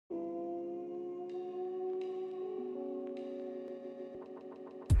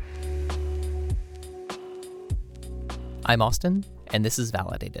I'm Austin, and this is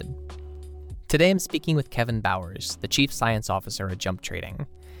Validated. Today I'm speaking with Kevin Bowers, the Chief Science Officer at Jump Trading.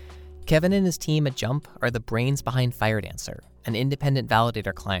 Kevin and his team at Jump are the brains behind FireDancer, an independent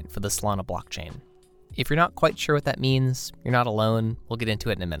validator client for the Solana blockchain. If you're not quite sure what that means, you're not alone. We'll get into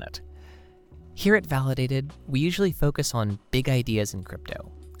it in a minute. Here at Validated, we usually focus on big ideas in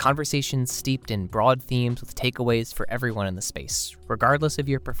crypto, conversations steeped in broad themes with takeaways for everyone in the space, regardless of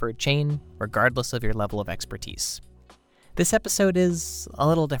your preferred chain, regardless of your level of expertise. This episode is a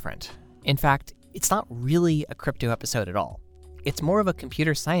little different. In fact, it's not really a crypto episode at all. It's more of a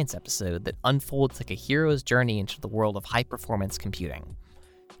computer science episode that unfolds like a hero's journey into the world of high-performance computing.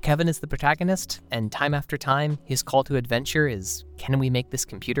 Kevin is the protagonist, and time after time, his call to adventure is, can we make this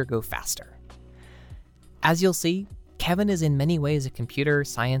computer go faster? As you'll see, Kevin is in many ways a computer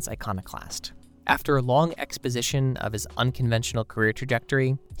science iconoclast. After a long exposition of his unconventional career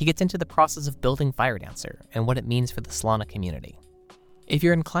trajectory, he gets into the process of building FireDancer and what it means for the Solana community. If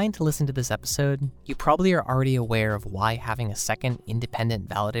you're inclined to listen to this episode, you probably are already aware of why having a second independent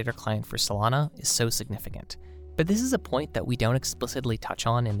validator client for Solana is so significant. But this is a point that we don't explicitly touch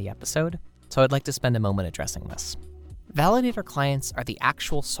on in the episode, so I'd like to spend a moment addressing this. Validator clients are the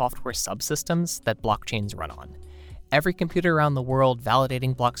actual software subsystems that blockchains run on. Every computer around the world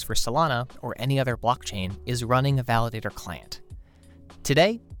validating blocks for Solana or any other blockchain is running a validator client.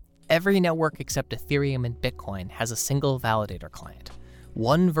 Today, every network except Ethereum and Bitcoin has a single validator client,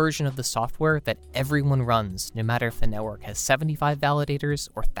 one version of the software that everyone runs, no matter if the network has 75 validators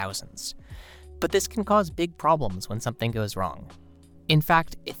or thousands. But this can cause big problems when something goes wrong. In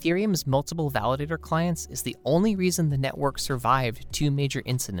fact, Ethereum's multiple validator clients is the only reason the network survived two major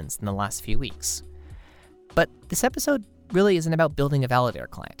incidents in the last few weeks. But this episode really isn't about building a validator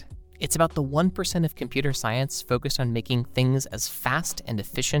client. It's about the 1% of computer science focused on making things as fast and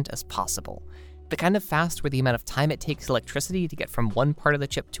efficient as possible. The kind of fast where the amount of time it takes electricity to get from one part of the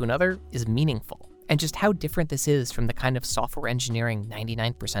chip to another is meaningful, and just how different this is from the kind of software engineering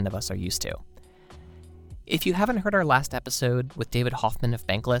 99% of us are used to. If you haven't heard our last episode with David Hoffman of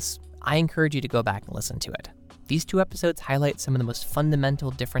Bankless, I encourage you to go back and listen to it. These two episodes highlight some of the most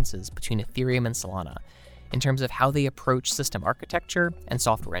fundamental differences between Ethereum and Solana in terms of how they approach system architecture and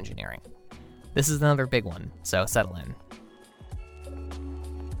software engineering. This is another big one, so settle in.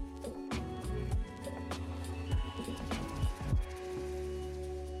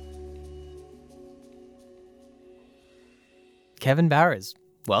 Kevin Bowers,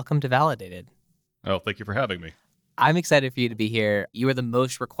 welcome to Validated. Oh, thank you for having me. I'm excited for you to be here. You are the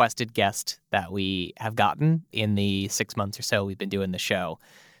most requested guest that we have gotten in the 6 months or so we've been doing the show.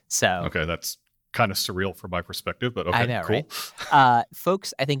 So okay, that's kind of surreal from my perspective, but okay, I know, cool. Right?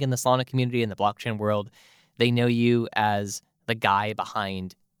 Folks, I think in the Solana community and the blockchain world, they know you as the guy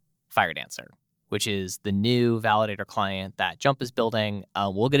behind FireDancer, which is the new validator client that Jump is building.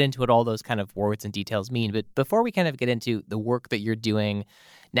 We'll get into what all those kind of words and details mean. But before we kind of get into the work that you're doing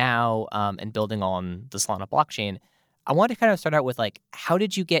now and building on the Solana blockchain, I want to kind of start out with, how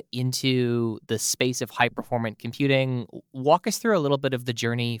did you get into the space of high-performance computing? Walk us through a little bit of the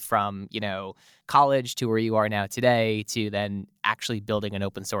journey from, college to where you are now today to then actually building an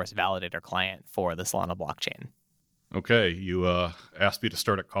open-source validator client for the Solana blockchain. Okay, you asked me to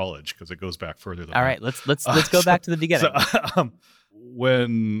start at college because it goes back further than all right, let's go back to the beginning.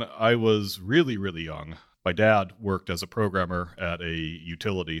 When I was really, really young, my dad worked as a programmer at a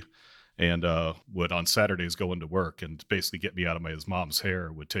utility and would on Saturdays go into work and basically get me out of his mom's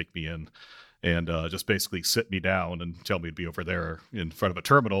hair, would take me in and just basically sit me down and tell me to be over there in front of a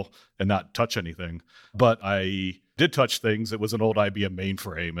terminal and not touch anything. But I did touch things. It was an old IBM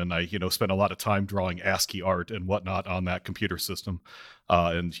mainframe, and I, spent a lot of time drawing ASCII art and whatnot on that computer system.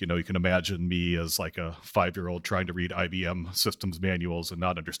 And, you can imagine me as like a 5-year-old trying to read IBM systems manuals and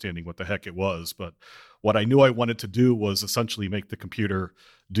not understanding what the heck it was. But what I knew I wanted to do was essentially make the computer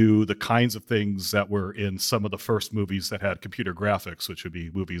do the kinds of things that were in some of the first movies that had computer graphics, which would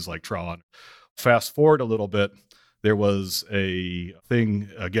be movies like Tron. Fast forward a little bit, there was a thing,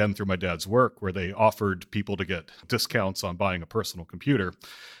 again, through my dad's work, where they offered people to get discounts on buying a personal computer.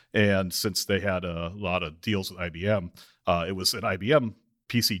 And since they had a lot of deals with IBM, it was an IBM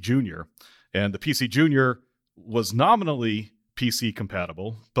PC Junior. And the PC Junior was nominally PC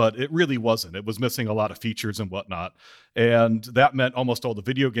compatible, but it really wasn't. It was missing a lot of features and whatnot. And that meant almost all the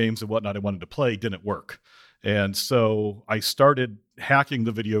video games and whatnot I wanted to play didn't work. And so I started hacking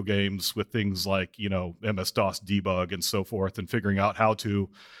the video games with things like, MS-DOS debug and so forth, and figuring out how to,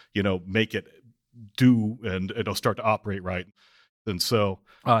 make it do and start to operate right. And so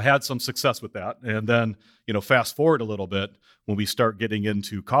I had some success with that. And then, fast forward a little bit, when we start getting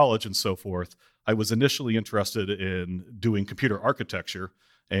into college and so forth, I was initially interested in doing computer architecture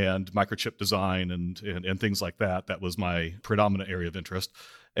and microchip design and things like that. That was my predominant area of interest.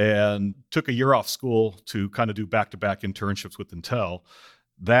 And took a year off school to kind of do back-to-back internships with Intel.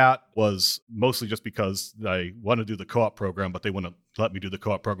 That was mostly just because I wanted to do the co-op program, but they wouldn't let me do the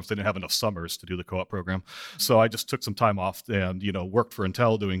co-op program because they didn't have enough summers to do the co-op program. So I just took some time off and, worked for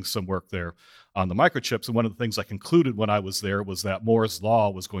Intel doing some work there on the microchips. And one of the things I concluded when I was there was that Moore's Law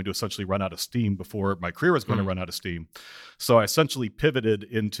was going to essentially run out of steam before my career was going to run out of steam. So I essentially pivoted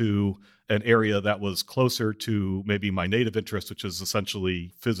into an area that was closer to maybe my native interest, which is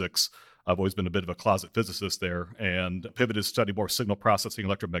essentially physics. I've always been a bit of a closet physicist there, and pivoted to study more signal processing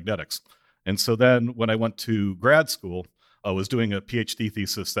electromagnetics. And so then when I went to grad school, I was doing a PhD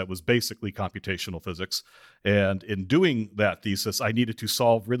thesis that was basically computational physics. And in doing that thesis, I needed to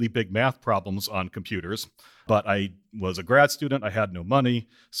solve really big math problems on computers. But I was a grad student. I had no money.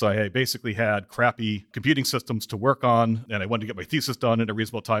 So I basically had crappy computing systems to work on. And I wanted to get my thesis done in a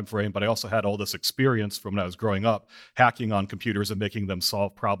reasonable time frame. But I also had all this experience from when I was growing up, hacking on computers and making them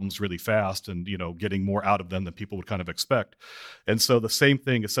solve problems really fast and, getting more out of them than people would kind of expect. And so the same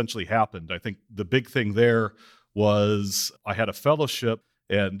thing essentially happened. I think the big thing there was I had a fellowship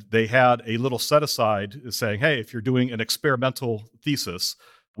and they had a little set aside saying, hey, if you're doing an experimental thesis,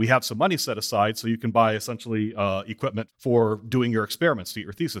 we have some money set aside so you can buy essentially equipment for doing your experiments to get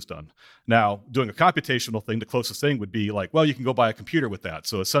your thesis done. Now, doing a computational thing, the closest thing would be like, well, you can go buy a computer with that.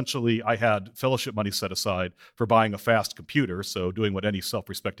 So essentially, I had fellowship money set aside for buying a fast computer. So doing what any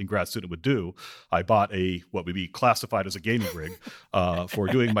self-respecting grad student would do, I bought what would be classified as a gaming rig for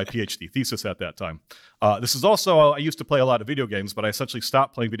doing my PhD thesis at that time. This is also, I used to play a lot of video games, but I essentially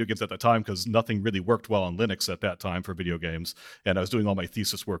stopped playing video games at that time because nothing really worked well on Linux at that time for video games. And I was doing all my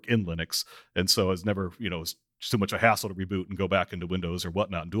thesis work in Linux. And so I was never, it was too much a hassle to reboot and go back into Windows or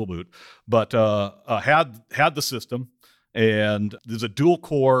whatnot and dual boot. But had the system, and there's a dual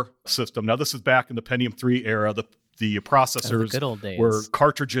core system. Now, this is back in the Pentium 3 era. The processors good old days. were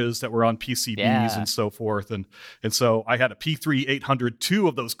cartridges that were on PCBs and so forth. And so I had a P3 800, two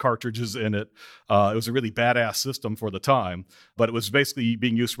of those cartridges in it. It was a really badass system for the time, but it was basically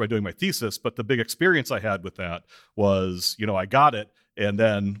being used for doing my thesis. But the big experience I had with that was, I got it and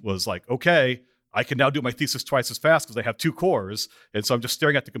then was like, okay, I can now do my thesis twice as fast because I have two cores. And so I'm just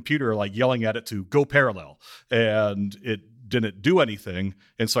staring at the computer, like yelling at it to go parallel. And it didn't do anything.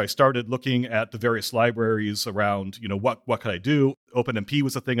 And so I started looking at the various libraries around, what could I do? OpenMP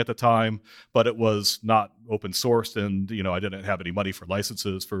was a thing at the time, but it was not open sourced. And, I didn't have any money for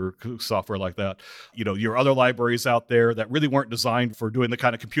licenses for software like that. Your other libraries out there that really weren't designed for doing the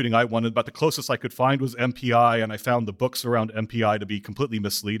kind of computing I wanted, but the closest I could find was MPI. And I found the books around MPI to be completely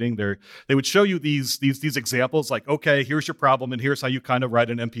misleading. They would show you these examples like, okay, here's your problem. And here's how you kind of write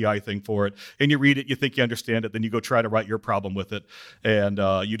an MPI thing for it. And you read it, you think you understand it. Then you go try to write your problem with it. And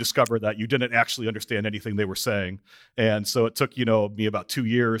you discover that you didn't actually understand anything they were saying. And so it took, me about 2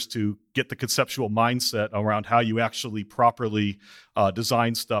 years to get the conceptual mindset around how you actually properly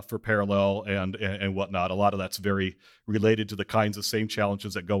design stuff for parallel and whatnot. A lot of that's very related to the kinds of same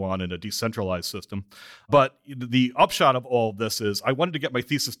challenges that go on in a decentralized system. But the upshot of all of this is I wanted to get my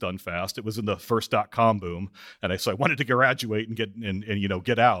thesis done fast. It was in the first .com boom. And so I wanted to graduate and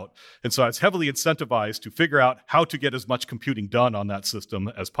get out. And so I was heavily incentivized to figure out how to get as much computing done on that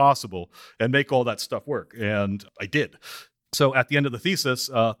system as possible and make all that stuff work. And I did. So at the end of the thesis,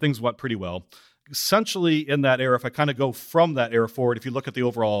 things went pretty well. Essentially in that era, if I kind of go from that era forward, if you look at the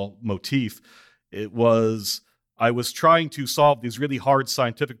overall motif, I was trying to solve these really hard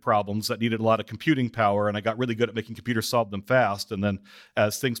scientific problems that needed a lot of computing power, and I got really good at making computers solve them fast. And then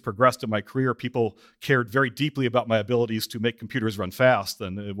as things progressed in my career, people cared very deeply about my abilities to make computers run fast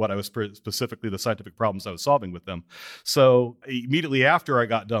and what I was specifically the scientific problems I was solving with them. So immediately after I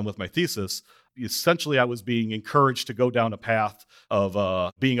got done with my thesis, essentially I was being encouraged to go down a path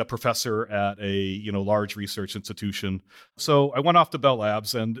of being a professor at a large research institution. So I went off to Bell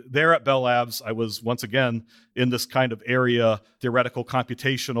Labs, and there at Bell Labs I was once again in this kind of area, theoretical,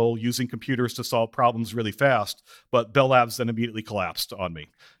 computational, using computers to solve problems really fast. But Bell Labs then immediately collapsed on me.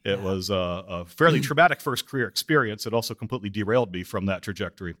 It was a fairly traumatic first career experience. It also completely derailed me from that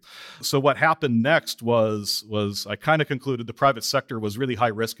trajectory. So what happened next was I kind of concluded the private sector was really high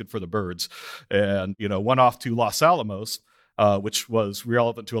risk and for the birds, and went off to Los Alamos, which was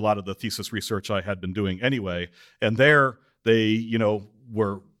relevant to a lot of the thesis research I had been doing anyway. And there they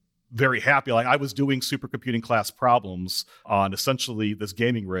were very happy. Like I was doing supercomputing class problems on essentially this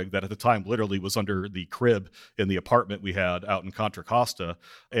gaming rig that at the time literally was under the crib in the apartment we had out in Contra Costa.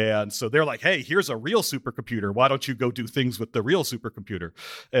 And so they're like, hey, here's a real supercomputer. Why don't you go do things with the real supercomputer?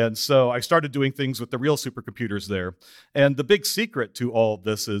 And so I started doing things with the real supercomputers there. And the big secret to all of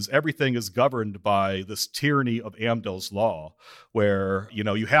this is everything is governed by this tyranny of Amdahl's law, where,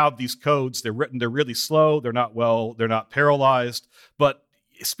 you have these codes, they're really slow, they're not parallelized, but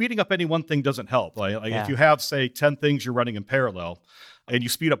speeding up any one thing doesn't help. If you have, say, 10 things you're running in parallel and you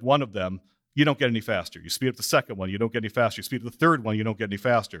speed up one of them, you don't get any faster. You speed up the second one, you don't get any faster. You speed up the third one, you don't get any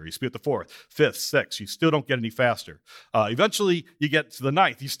faster. You speed up the fourth, fifth, sixth, you still don't get any faster. Eventually, you get to the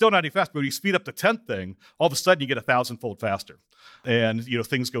ninth, you're still not any faster, but when you speed up the 10th thing, all of a sudden you get 1,000-fold faster. And,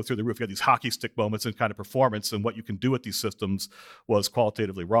 things go through the roof. You have these hockey stick moments in kind of performance, and what you can do with these systems was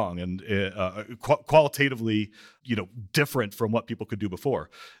qualitatively wrong and qualitatively, different from what people could do before.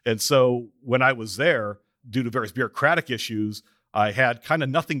 And so when I was there, due to various bureaucratic issues, I had kind of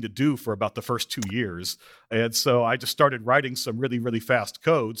nothing to do for about the first 2 years. And so I just started writing some really, really fast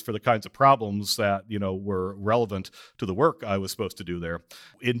codes for the kinds of problems that, were relevant to the work I was supposed to do there.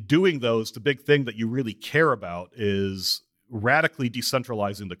 In doing those, the big thing that you really care about is radically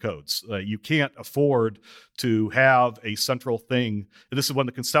decentralizing the codes. You can't afford to have a central thing. And this is one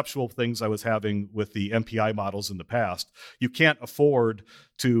of the conceptual things I was having with the MPI models in the past. You can't afford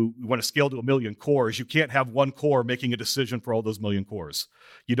to, you want to scale to 1 million cores, you can't have one core making a decision for all those million cores.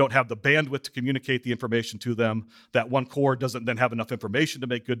 You don't have the bandwidth to communicate the information to them. That one core doesn't then have enough information to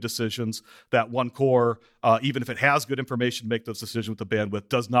make good decisions. That one core, even if it has good information to make those decisions with the bandwidth,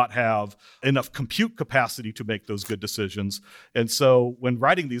 does not have enough compute capacity to make those good decisions. And so when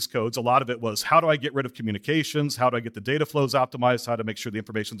writing these codes, a lot of it was, how do I get rid of communications? How do I get the data flows optimized? How to make sure the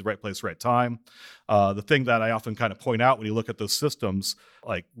information's in the right place, right time? The thing that I often kind of point out when you look at those systems,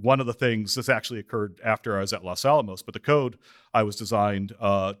 like one of the things, this actually occurred after I was at Los Alamos, but the code I was designed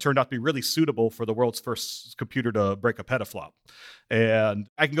turned out to be really suitable for the world's first computer to break a petaflop. And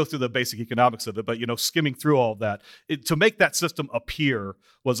I can go through the basic economics of it, but skimming through all of that, to make that system appear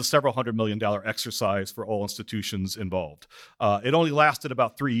was a several $100 million exercise for all institutions involved. It only lasted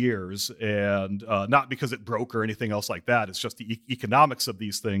about 3 years, and not because it broke or anything else like that. It's just the economics of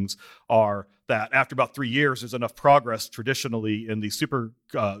these things are that after about 3 years, there's enough progress traditionally in the super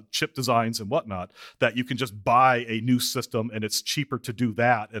chip designs and whatnot that you can just buy a new system, and it's cheaper to do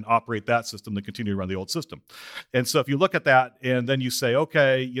that and operate that system than continue to run the old system. And so if you look at that and then you say,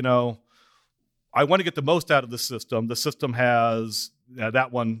 okay, I want to get the most out of the system. The system has,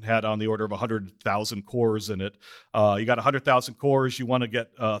 that one had on the order of 100,000 cores in it. You got 100,000 cores. You want to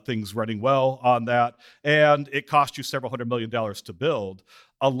get things running well on that. And it cost you several $100 million to build.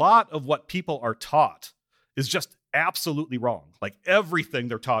 A lot of what people are taught is just absolutely wrong. Like everything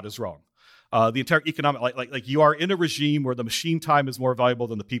they're taught is wrong. The entire economic, like you are in a regime where the machine time is more valuable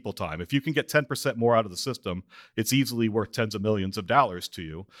than the people time. If you can get 10% more out of the system, it's easily worth tens of millions of dollars to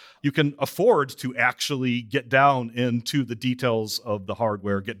you. You can afford to actually get down into the details of the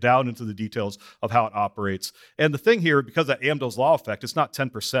hardware, get down into the details of how it operates. And the thing here, because of that Amdahl's law effect, it's not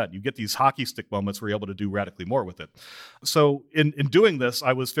 10%. You get these hockey stick moments where you're able to do radically more with it. So in doing this,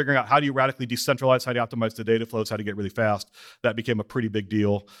 I was figuring out how do you radically decentralize, how do you optimize the data flows, how to get really fast. That became a pretty big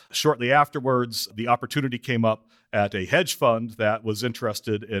deal. Shortly afterwards, the opportunity came up at a hedge fund that was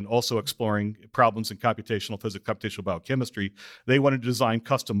interested in also exploring problems in computational physics, computational biochemistry. They wanted to design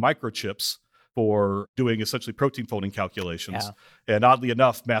custom microchips for doing essentially protein folding calculations. Yeah. And oddly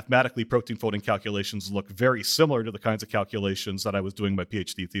enough, mathematically, protein folding calculations look very similar to the kinds of calculations that I was doing my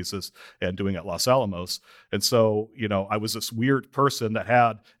PhD thesis and doing at Los Alamos. And so, I was this weird person that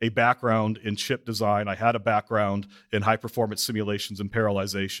had a background in chip design. I had a background in high performance simulations and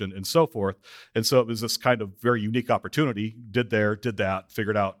parallelization and so forth. And so it was this kind of very unique opportunity. Did that,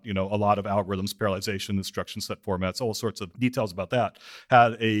 figured out, a lot of algorithms, parallelization, instruction set formats, all sorts of details about that.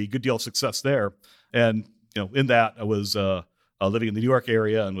 Had a good deal of success there. And, in that I was living in the New York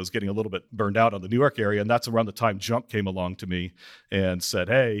area and was getting a little bit burned out on the New York area. And that's around the time Jump came along to me and said,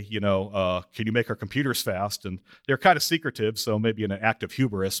 hey, can you make our computers fast? And they're kind of secretive. So maybe in an act of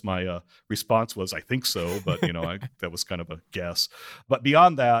hubris, my response was, I think so. But, that was kind of a guess. But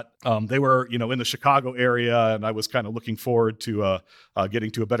beyond that, they were, in the Chicago area. And I was kind of looking forward to getting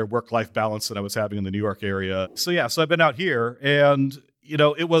to a better work-life balance than I was having in the New York area. So I've been out here, and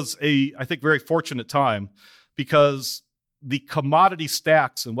it was I think, very fortunate time because the commodity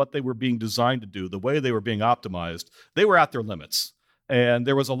stacks and what they were being designed to do, the way they were being optimized, they were at their limits. And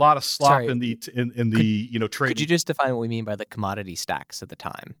there was a lot of slop in the trade. Could you just define what we mean by the commodity stacks at the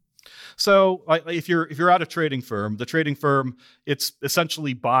time? So if you're at a trading firm, the trading firm, it's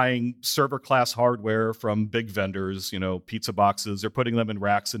essentially buying server class hardware from big vendors, pizza boxes. They're putting them in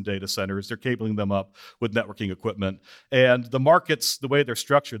racks and data centers. They're cabling them up with networking equipment. And the markets, the way they're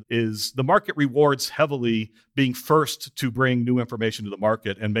structured is the market rewards heavily being first to bring new information to the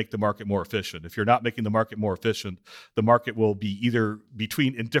market and make the market more efficient. If you're not making the market more efficient, the market will be either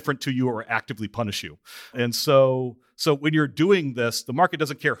between indifferent to you or actively punish you. And so when you're doing this, the market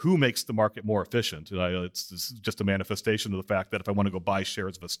doesn't care who makes the market more efficient. It's just a manifestation of the fact that if I want to go buy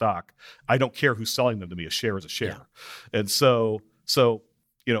shares of a stock, I don't care who's selling them to me. A share is a share. Yeah. And so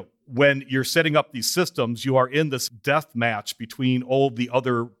when you're setting up these systems, you are in this death match between all the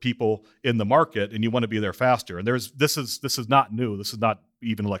other people in the market, and you want to be there faster. And this is not new. This is not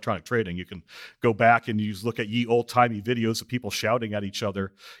even electronic trading. You can go back and you look at old-timey videos of people shouting at each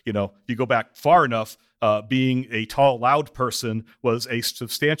other. If you go back far enough, being a tall, loud person was a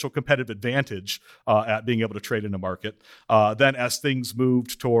substantial competitive advantage at being able to trade in a market. Then as things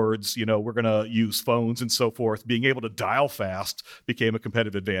moved towards, we're going to use phones and so forth, being able to dial fast became a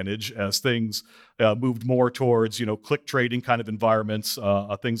competitive advantage. As things moved more towards, click trading kind of environments,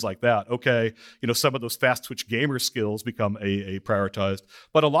 things like that. Okay, some of those fast twitch gamer skills become a prioritized.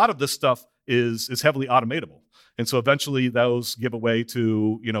 But a lot of this stuff is heavily automatable. And so eventually those give away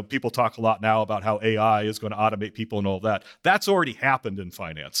to, people talk a lot now about how AI is going to automate people and all that. That's already happened in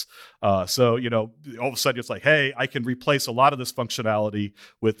finance. So all of a sudden it's like, hey, I can replace a lot of this functionality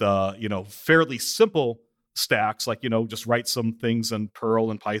with, fairly simple stacks, like, just write some things in Perl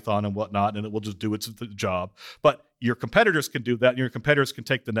and Python and whatnot, and it will just do its job. But your competitors can do that, and your competitors can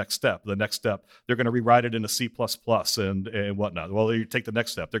take the next step. The next step, they're going to rewrite it into C++ and whatnot. Well, you take the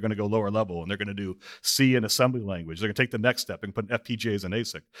next step. They're going to go lower level, and they're going to do C in assembly language. They're going to take the next step and put FPGAs and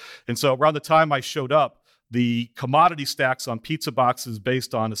ASIC. And so around the time I showed up, the commodity stacks on pizza boxes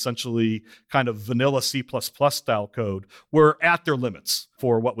based on essentially kind of vanilla C++ style code were at their limits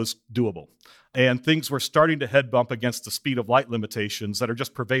for what was doable. And things were starting to head bump against the speed of light limitations that are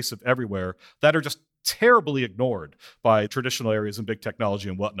just pervasive everywhere, that are just terribly ignored by traditional areas in big technology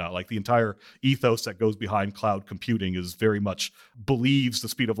and whatnot. Like the entire ethos that goes behind cloud computing is very much believes the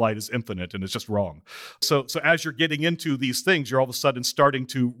speed of light is infinite, and it's just wrong. So as you're getting into these things, you're all of a sudden starting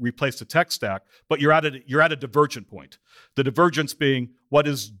to replace the tech stack, but you're at a divergent point. The divergence being what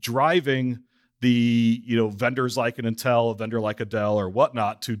is driving the vendors like an Intel, a vendor like a Dell or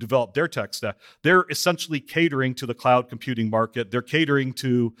whatnot to develop their tech stack. They're essentially catering to the cloud computing market. They're catering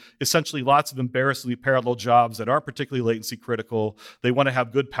to essentially lots of embarrassingly parallel jobs that aren't particularly latency critical. They want to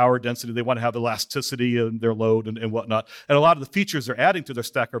have good power density. They want to have elasticity in their load and whatnot. And a lot of the features they're adding to their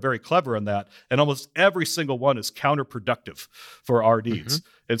stack are very clever in that. And almost every single one is counterproductive for RDs.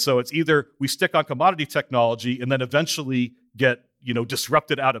 Mm-hmm. And so it's either we stick on commodity technology and then eventually get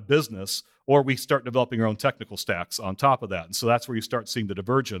disrupted out of business, or we start developing our own technical stacks on top of that. And so that's where you start seeing the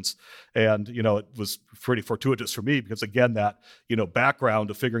divergence. And, it was pretty fortuitous for me because, again, that, background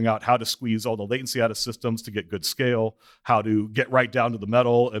of figuring out how to squeeze all the latency out of systems to get good scale, how to get right down to the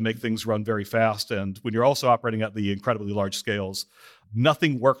metal and make things run very fast. And when you're also operating at the incredibly large scales,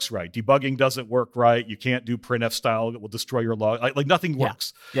 nothing works right. Debugging doesn't work right. You can't do printf style. It will destroy your log. Like nothing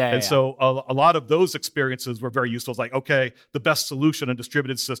works. So a lot of those experiences were very useful. It's like, okay, the best solution in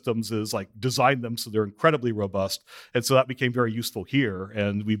distributed systems is like design them so they're incredibly robust. And so that became very useful here.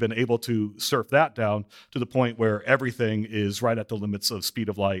 And we've been able to surf that down to the point where everything is right at the limits of speed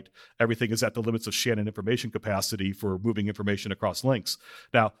of light. Everything is at the limits of Shannon information capacity for moving information across links.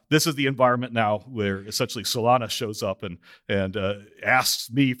 Now, this is the environment now where essentially Solana shows up and asks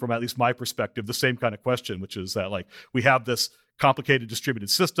me, from at least my perspective, the same kind of question, which is that like we have this complicated distributed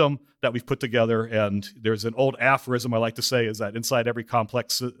system that we've put together, and there's an old aphorism I like to say is that inside every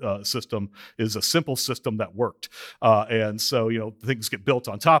complex system is a simple system that worked. And so, things get built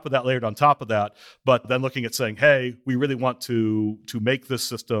on top of that, layered on top of that, but then looking at saying, hey, we really want to make this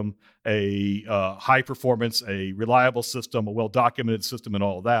system a high performance, a reliable system, a well-documented system, and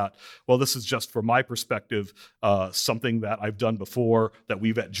all of that. Well, this is just, from my perspective, something that I've done before, that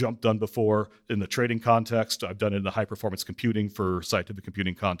we've at Jump done before in the trading context. I've done it in the high-performance computing for scientific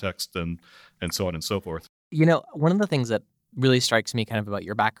computing context, and so on and so forth. One of the things that really strikes me kind of about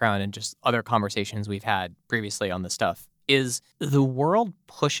your background and just other conversations we've had previously on this stuff is the world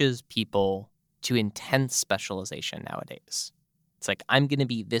pushes people to intense specialization nowadays. It's like, I'm going to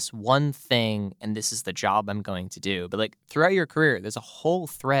be this one thing and this is the job I'm going to do. But like throughout your career, there's a whole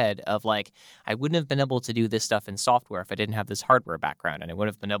thread of like, I wouldn't have been able to do this stuff in software if I didn't have this hardware background. And I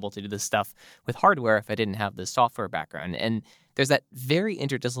wouldn't have been able to do this stuff with hardware if I didn't have this software background. And there's that very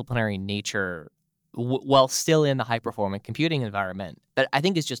interdisciplinary nature while still in the high-performance computing environment that I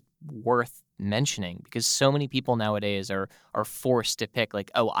think is just worth mentioning, because so many people nowadays are forced to pick like,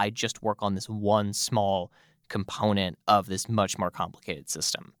 oh, I just work on this one small component of this much more complicated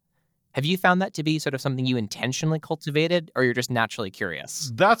system. Have you found that to be sort of something you intentionally cultivated, or you're just naturally curious?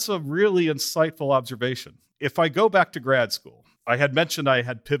 That's a really insightful observation. If I go back to grad school, I had mentioned I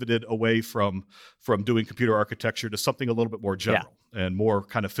had pivoted away from doing computer architecture to something a little bit more general and more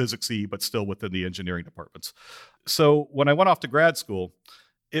kind of physicsy, but still within the engineering departments. So when I went off to grad school,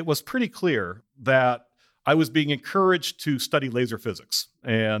 it was pretty clear that I was being encouraged to study laser physics.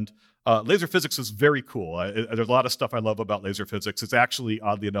 And laser physics is very cool. There's a lot of stuff I love about laser physics. It's actually,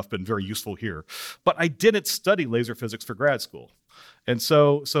 oddly enough, been very useful here. But I didn't study laser physics for grad school. And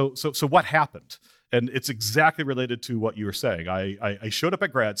so what happened? And it's exactly related to what you were saying. I showed up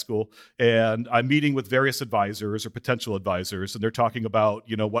at grad school, and I'm meeting with various advisors or potential advisors, and they're talking about,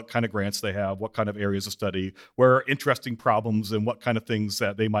 what kind of grants they have, what kind of areas of study, where are interesting problems, and what kind of things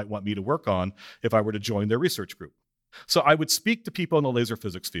that they might want me to work on if I were to join their research group. So I would speak to people in the laser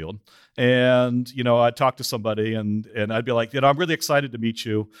physics field, and I'd talk to somebody, and I'd be like, I'm really excited to meet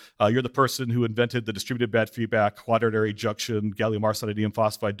you. You're the person who invented the distributed band feedback quaternary junction gallium arsenide indium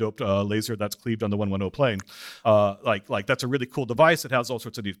phosphide doped laser that's cleaved on the 110 plane. Like that's a really cool device. It has all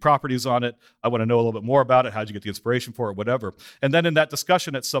sorts of neat properties on it. I want to know a little bit more about it. How'd you get the inspiration for it? Whatever. And then in that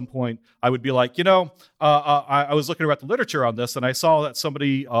discussion, at some point, I would be like, I was looking at the literature on this, and I saw that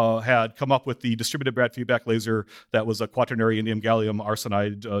somebody had come up with the distributed band feedback laser that was a quaternary indium gallium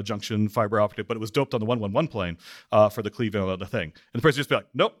arsenide junction fiber optic, but it was doped on the 111 plane for the cleaving of the thing. And the person just be like,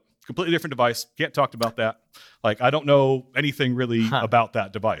 nope, completely different device. Can't talk about that. Like, I don't know anything really about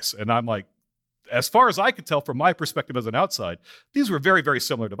that device. And I'm like, as far as I could tell from my perspective as an outside, these were very, very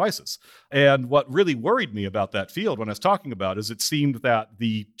similar devices. And what really worried me about that field when I was talking about is it seemed that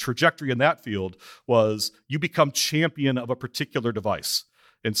the trajectory in that field was you become champion of a particular device.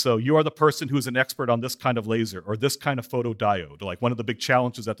 And so you are the person who is an expert on this kind of laser or this kind of photodiode. Like, one of the big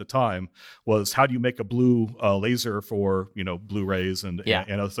challenges at the time was, how do you make a blue laser for, Blu-rays and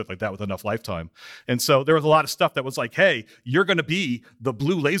other stuff like that with enough lifetime? And so there was a lot of stuff that was like, hey, you're going to be the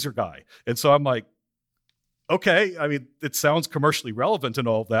blue laser guy. And so I'm like, okay, I mean, it sounds commercially relevant and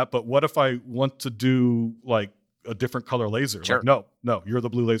all of that, but what if I want to do like a different color laser? Sure. Like, no, you're the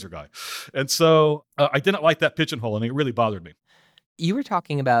blue laser guy. And so I didn't like that pigeonhole, and it really bothered me. You were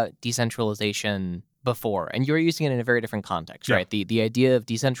talking about decentralization before, and you were using it in a very different context, right? The idea of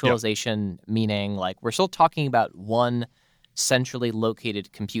decentralization meaning like we're still talking about one centrally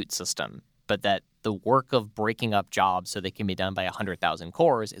located compute system, but that the work of breaking up jobs so they can be done by 100,000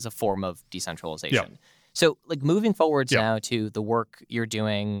 cores is a form of decentralization. Yeah. So like moving forwards now to the work you're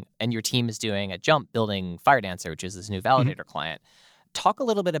doing and your team is doing at Jump, building FireDancer, which is this new validator client. Talk a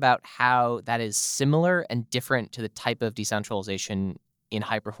little bit about how that is similar and different to the type of decentralization in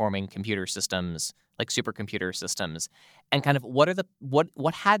high-performing computer systems, like supercomputer systems, and kind of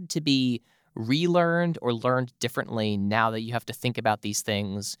what had to be relearned or learned differently now that you have to think about these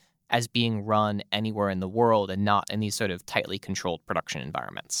things as being run anywhere in the world and not in these sort of tightly controlled production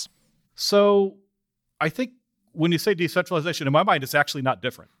environments. So I think when you say decentralization, in my mind, it's actually not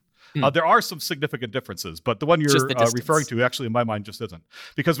different. There are some significant differences, but the one you're referring to actually in my mind just isn't.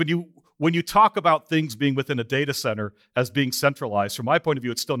 Because when you talk about things being within a data center as being centralized, from my point of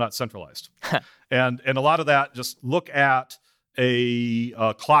view, it's still not centralized. and a lot of that, just look at a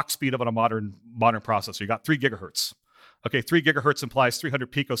clock speed of a modern processor. You got 3 gigahertz. Okay, 3 gigahertz implies 300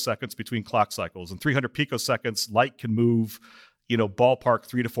 picoseconds between clock cycles, and 300 picoseconds, light can move, ballpark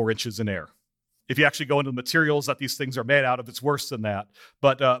 3 to 4 inches in air. If you actually go into the materials that these things are made out of, it's worse than that.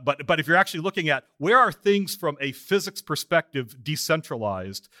 But if you're actually looking at where are things from a physics perspective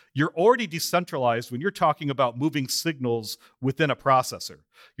decentralized, you're already decentralized when you're talking about moving signals within a processor.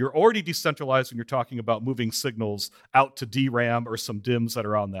 You're already decentralized when you're talking about moving signals out to DRAM or some DIMMs that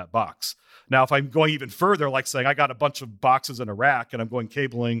are on that box. Now, if I'm going even further, like saying I got a bunch of boxes in a rack and I'm going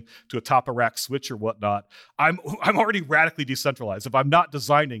cabling to a top of rack switch or whatnot, I'm already radically decentralized. If I'm not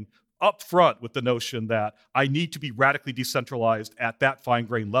designing up front with the notion that I need to be radically decentralized at that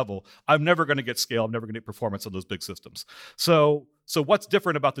fine-grained level, I'm never going to get scale. I'm never going to get performance on those big systems. So what's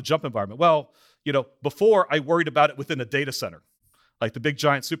different about the Jump environment? Well, before I worried about it within a data center. Like the big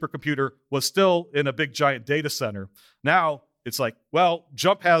giant supercomputer was still in a big giant data center. Now it's like, well,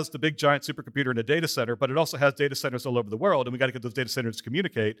 Jump has the big giant supercomputer in a data center, but it also has data centers all over the world, and we got to get those data centers to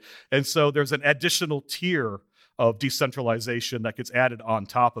communicate. And so there's an additional tier of decentralization that gets added on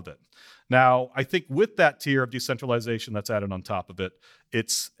top of it. Now, I think with that tier of decentralization that's added on top of it,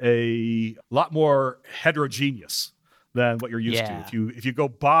 it's a lot more heterogeneous than what you're used to. Yeah. If you go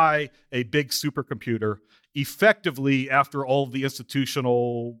buy a big supercomputer, effectively after all of the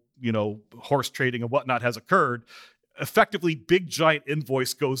institutional, horse trading and whatnot has occurred, effectively big giant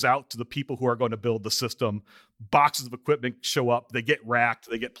invoice goes out to the people who are going to build the system. Boxes of equipment show up, they get racked,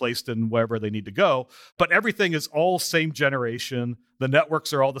 they get placed in wherever they need to go, but everything is all same generation. The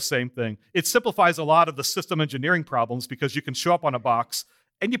networks are all the same thing. It simplifies a lot of the system engineering problems because you can show up on a box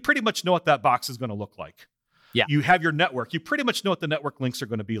and you pretty much know what that box is going to look like. Yeah. You have your network. You pretty much know what the network links are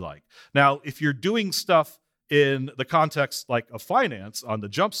going to be like. Now, if you're doing stuff in the context like of finance on the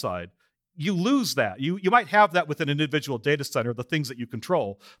jump side, you lose that. You might have that with an individual data center, the things that you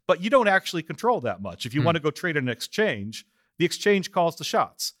control, but you don't actually control that much. If you want to go trade in an exchange, the exchange calls the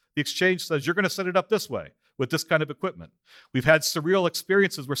shots. The exchange says, you're going to set it up this way with this kind of equipment. We've had surreal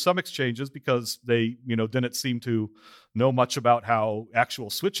experiences where some exchanges, because they didn't seem to know much about how actual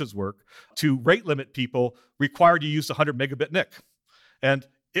switches work, to rate limit people required you use 100 megabit NIC. And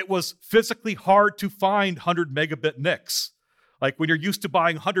it was physically hard to find 100 megabit NICs. Like when you're used to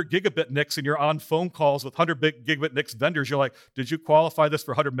buying 100 gigabit NICs and you're on phone calls with 100 gigabit NICs vendors, you're like, did you qualify this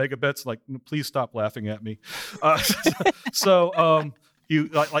for 100 megabits? Like, please stop laughing at me. You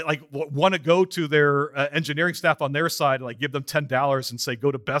want to go to their engineering staff on their side, like give them $10 and say,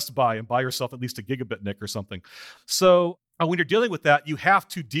 go to Best Buy and buy yourself at least a gigabit NIC or something. So when you're dealing with that, you have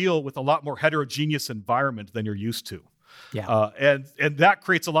to deal with a lot more heterogeneous environment than you're used to. Yeah. And that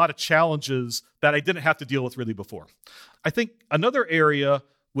creates a lot of challenges that I didn't have to deal with really before. I think another area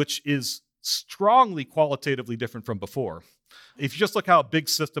which is strongly qualitatively different from before, if you just look how a big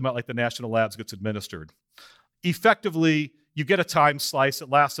system at like the national labs gets administered, effectively you get a time slice. It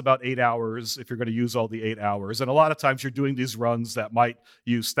lasts about 8 hours if you're going to use all the 8 hours. And a lot of times you're doing these runs that might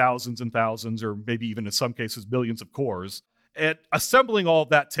use thousands and thousands, or maybe even in some cases, millions of cores. And assembling all of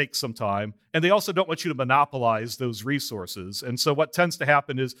that takes some time. And they also don't want you to monopolize those resources. And so what tends to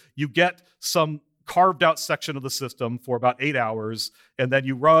happen is you get some carved out section of the system for about 8 hours, and then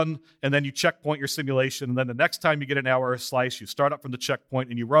you run, and then you checkpoint your simulation. And then the next time you get an hour slice, you start up from the checkpoint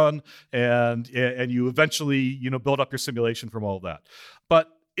and you run, and you eventually, build up your simulation from all of that. But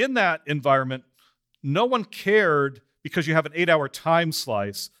in that environment, no one cared, because you have an 8-hour time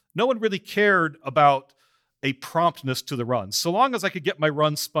slice, no one really cared about a promptness to the run. So long as I could get my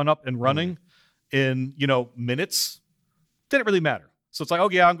run spun up and running in, minutes, didn't really matter. So it's like, oh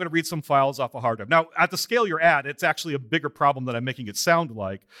yeah, I'm going to read some files off a hard drive. Now, at the scale you're at, it's actually a bigger problem than I'm making it sound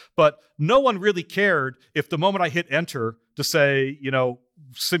like. But no one really cared if the moment I hit enter to say,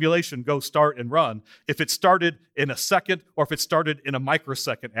 simulation, go start and run, if it started in a second or if it started in a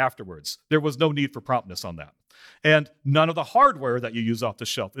microsecond afterwards. There was no need for promptness on that. And none of the hardware that you use off the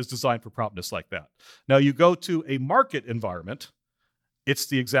shelf is designed for promptness like that. Now, you go to a market environment, it's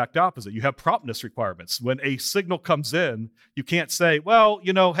the exact opposite. You have promptness requirements. When a signal comes in, you can't say, well,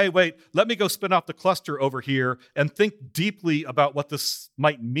 hey, wait, let me go spin off the cluster over here and think deeply about what this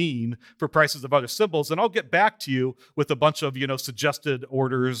might mean for prices of other symbols, and I'll get back to you with a bunch of, suggested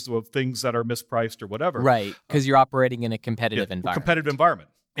orders of things that are mispriced or whatever. Right, because you're operating in a competitive environment. Competitive environment.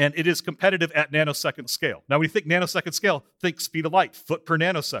 And it is competitive at nanosecond scale. Now, when you think nanosecond scale, think speed of light, foot per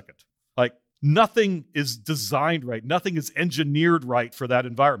nanosecond. Like, nothing is designed right. Nothing is engineered right for that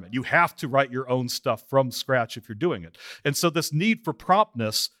environment. You have to write your own stuff from scratch if you're doing it. And so this need for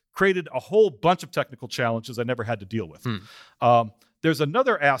promptness created a whole bunch of technical challenges I never had to deal with. There's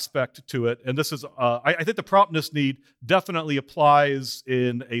another aspect to it, and this is, I think the promptness need definitely applies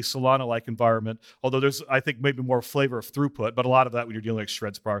in a Solana-like environment, although there's, I think, maybe more flavor of throughput, but a lot of that when you're dealing with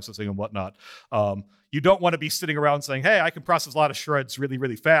shreds processing and whatnot. You don't want to be sitting around saying, hey, I can process a lot of shreds really,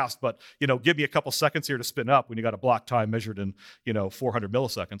 really fast, but, give me a couple seconds here to spin up when you got a block time measured in, 400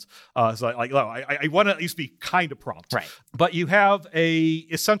 milliseconds. So I want to at least be kind of prompt. Right. But you have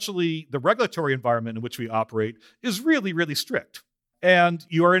essentially the regulatory environment in which we operate is really, really strict. And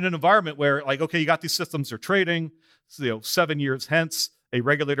you are in an environment where, okay, you got these systems they're trading, 7 years hence, a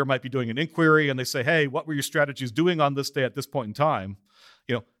regulator might be doing an inquiry and they say, hey, what were your strategies doing on this day at this point in time?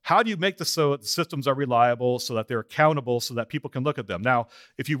 How do you make this so the systems are reliable, so that they're accountable, so that people can look at them? Now,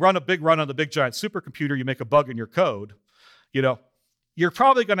 if you run a big run on the big giant supercomputer, you make a bug in your code, you're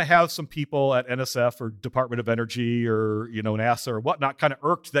probably going to have some people at NSF or Department of Energy or, NASA or whatnot kind of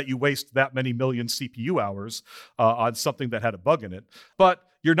irked that you waste that many million CPU hours on something that had a bug in it. But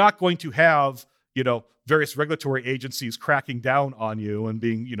you're not going to have, various regulatory agencies cracking down on you and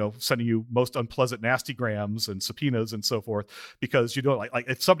being, sending you most unpleasant nasty grams and subpoenas and so forth, because like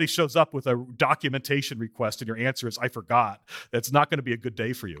if somebody shows up with a documentation request and your answer is, I forgot, that's not going to be a good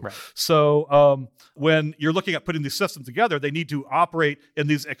day for you. Right. So when you're looking at putting these systems together, they need to operate in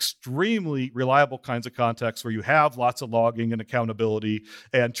these extremely reliable kinds of contexts where you have lots of logging and accountability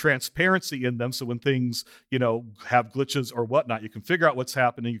and transparency in them. So when things, have glitches or whatnot, you can figure out what's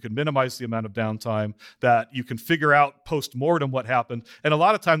happening. You can minimize the amount of downtime, that you can figure out post-mortem what happened. And a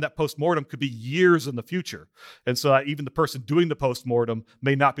lot of time that post-mortem could be years in the future. And so even the person doing the post-mortem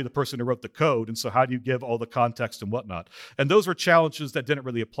may not be the person who wrote the code. And so how do you give all the context and whatnot? And those were challenges that didn't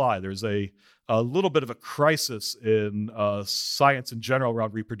really apply. There's a little bit of a crisis in science in general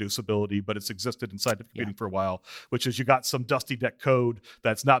around reproducibility, but it's existed in scientific computing for a while, which is you got some dusty deck code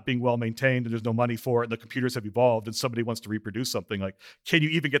that's not being well maintained and there's no money for it, and the computers have evolved and somebody wants to reproduce something. Like, can you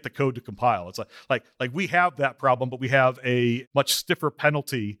even get the code to compile? It's like we have that problem, but we have a much stiffer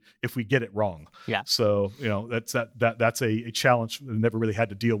penalty if we get it wrong. Yeah. So, that's a challenge I never really had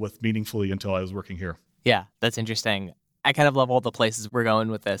to deal with meaningfully until I was working here. Yeah, that's interesting. I kind of love all the places we're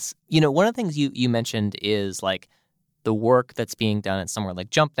going with this. One of the things you mentioned is like the work that's being done at somewhere like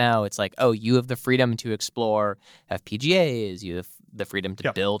Jump now. It's like, oh, you have the freedom to explore FPGAs. You have the freedom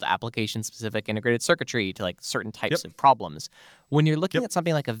to build application-specific integrated circuitry to like certain types of problems. When you're looking at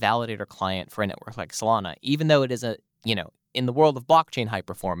something like a validator client for a network like Solana, even though it is in the world of blockchain high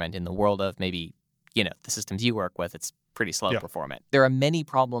performant, in the world of maybe, the systems you work with, it's pretty slow performant. There are many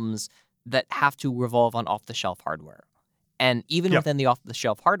problems that have to revolve on off-the-shelf hardware. And even within the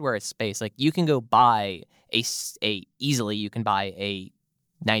off-the-shelf hardware space, like you can go buy easily you can buy a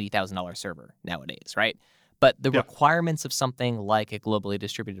 $90,000 server nowadays, right? But the requirements of something like a globally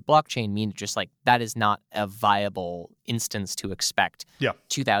distributed blockchain mean just like that is not a viable instance to expect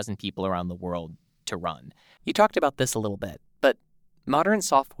 2,000 people around the world to run. You talked about this a little bit, but modern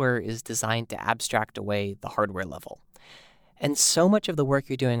software is designed to abstract away the hardware level. And so much of the work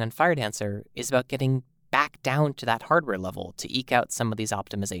you're doing on FireDancer is about getting back down to that hardware level to eke out some of these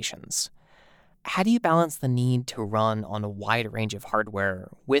optimizations. How do you balance the need to run on a wide range of hardware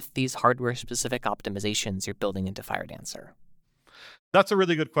with these hardware-specific optimizations you're building into FireDancer? That's a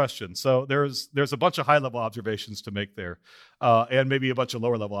really good question. So there's a bunch of high-level observations to make there, and maybe a bunch of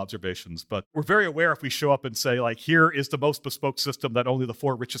lower-level observations. But we're very aware if we show up and say, like, here is the most bespoke system that only the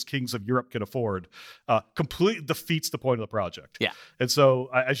 4 richest kings of Europe can afford, completely defeats the point of the project. Yeah. And so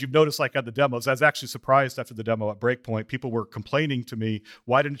as you've noticed, like on the demos, I was actually surprised after the demo at Breakpoint, people were complaining to me,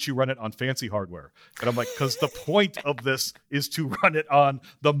 why didn't you run it on fancy hardware? And I'm like, because the point of this is to run it on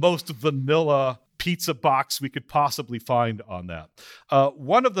the most vanilla pizza box we could possibly find on that.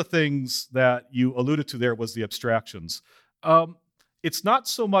 One of the things that you alluded to there was the abstractions. It's not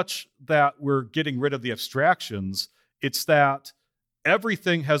so much that we're getting rid of the abstractions, it's that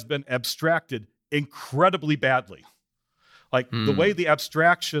everything has been abstracted incredibly badly. Like the way the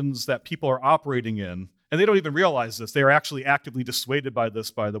abstractions that people are operating in, and they don't even realize this, they are actually actively dissuaded by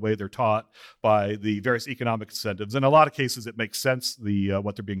this, by the way they're taught, by the various economic incentives. In a lot of cases, it makes sense,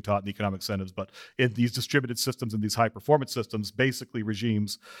 what they're being taught in the economic incentives, but in these distributed systems and these high-performance systems, basically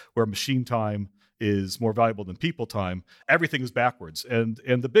regimes where machine time is more valuable than people time, everything is backwards. And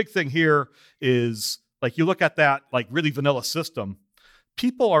the big thing here is, like, you look at that, like, really vanilla system,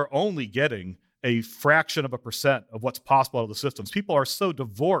 people are only getting a fraction of a percent of what's possible out of the systems. People are so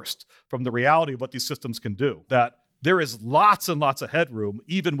divorced from the reality of what these systems can do that there is lots and lots of headroom,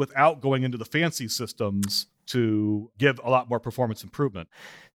 even without going into the fancy systems, to give a lot more performance improvement.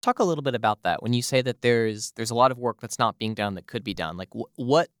 Talk a little bit about that. When you say that there's a lot of work that's not being done that could be done, like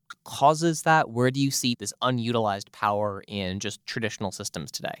what causes that? Where do you see this unutilized power in just traditional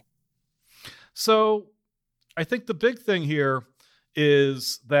systems today? So I think the big thing here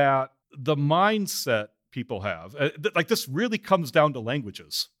is that the mindset people have, like this really comes down to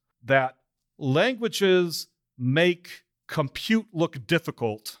languages, that languages make compute look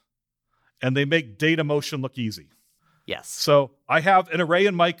difficult and they make data motion look easy. Yes. So I have an array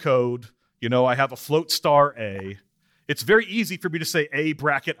in my code, I have a float star A. It's very easy for me to say A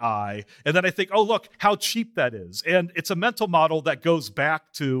bracket I, and then I think, oh, look, how cheap that is. And it's a mental model that goes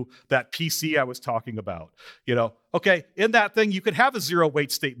back to that PC I was talking about. Okay, in that thing, you could have a zero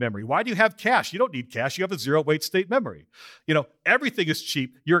weight state memory. Why do you have cache? You don't need cache. You have a zero weight state memory. Everything is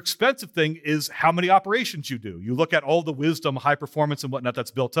cheap. Your expensive thing is how many operations you do. You look at all the wisdom, high performance, and whatnot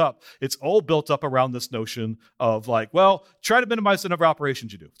that's built up. It's all built up around this notion of like, well, try to minimize the number of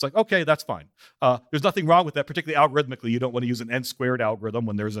operations you do. It's like, okay, that's fine. There's nothing wrong with that, particularly algorithmically. You don't want to use an n squared algorithm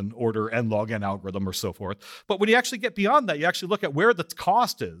when there's an order n log n algorithm or so forth. But when you actually get beyond that, you actually look at where the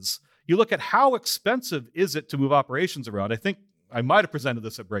cost is. you look at how expensive is it to move operations around. I think I might have presented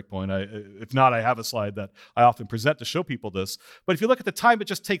this at Breakpoint. If not, I have a slide that I often present to show people this. But if you look at the time it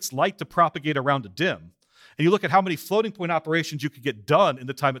just takes light to propagate around a DIM, and you look at how many floating point operations you could get done in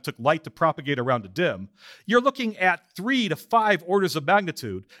the time it took light to propagate around a DIM, you're looking at 3 to 5 orders of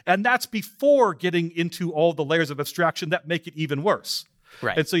magnitude. And that's before getting into all the layers of abstraction that make it even worse.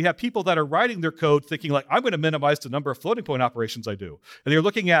 Right. And so you have people that are writing their code thinking like, I'm going to minimize the number of floating point operations I do. And they're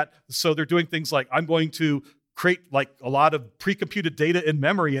looking at, so they're doing things like, I'm going to create like a lot of pre-computed data in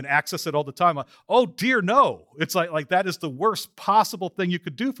memory and access it all the time. Oh dear, no. It's like that is the worst possible thing you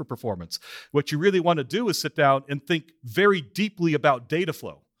could do for performance. What you really want to do is sit down and think very deeply about data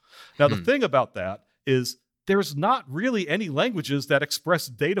flow. Now, the thing about that is there's not really any languages that express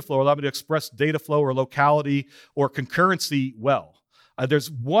data flow or allow me to express data flow or locality or concurrency well.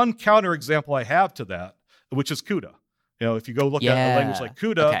 There's one counterexample I have to that, which is CUDA. If you go look at a language like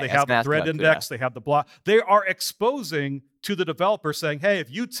CUDA, they have the thread index, they have the block. They are exposing to the developer saying, hey,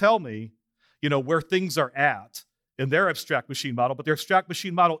 if you tell me, where things are at in their abstract machine model, but their abstract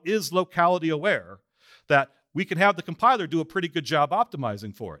machine model is locality aware, that we can have the compiler do a pretty good job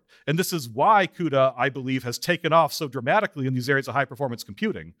optimizing for it. And this is why CUDA, I believe, has taken off so dramatically in these areas of high-performance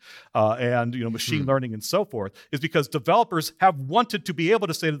computing and machine learning and so forth, is because developers have wanted to be able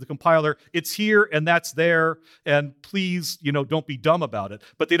to say to the compiler, it's here and that's there, and please, don't be dumb about it.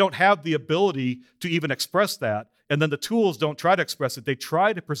 But they don't have the ability to even express that. And then the tools don't try to express it. They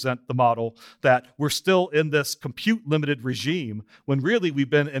try to present the model that we're still in this compute-limited regime when really we've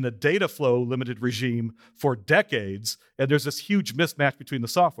been in a data flow-limited regime for decades, and there's this huge mismatch between the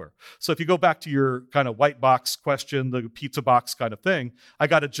software. So if you go back to your kind of white box question, the pizza box kind of thing, I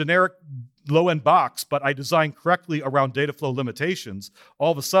got a generic low-end box, but I designed correctly around data flow limitations.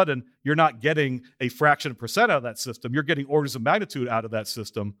 All of a sudden, you're not getting a fraction of percent out of that system. You're getting orders of magnitude out of that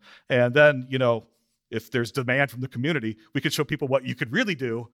system. And then, if there's demand from the community, we could show people what you could really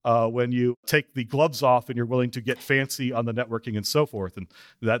do when you take the gloves off and you're willing to get fancy on the networking and so forth. And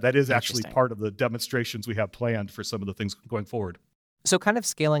that is actually part of the demonstrations we have planned for some of the things going forward. So kind of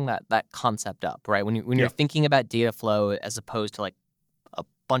scaling that concept up, right? When you're thinking about data flow as opposed to like a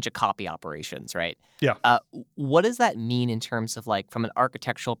bunch of copy operations, right? Yeah. What does that mean in terms of like from an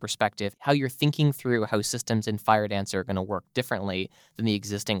architectural perspective, how you're thinking through how systems in FireDancer are going to work differently than the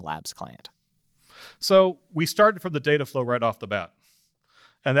existing Labs client? So we started from the data flow right off the bat.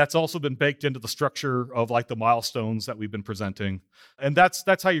 And that's also been baked into the structure of like the milestones that we've been presenting. And that's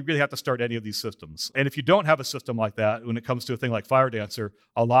how you really have to start any of these systems. And if you don't have a system like that, when it comes to a thing like FireDancer,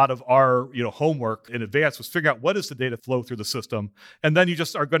 a lot of our homework in advance was figure out what is the data flow through the system. And then you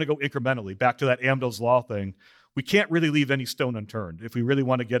just are going to go incrementally back to that Amdahl's law thing. We can't really leave any stone unturned. If we really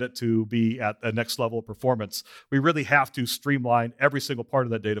want to get it to be at a next level of performance, we really have to streamline every single part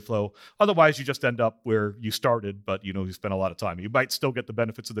of that data flow. Otherwise, you just end up where you started, but you spend a lot of time. You might still get the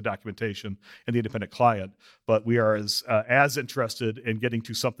benefits of the documentation and the independent client, but we are as interested in getting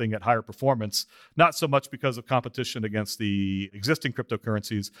to something at higher performance, not so much because of competition against the existing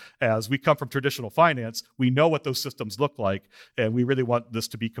cryptocurrencies, as we come from traditional finance. We know what those systems look like, and we really want this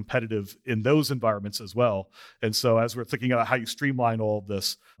to be competitive in those environments as well. And so as we're thinking about how you streamline all of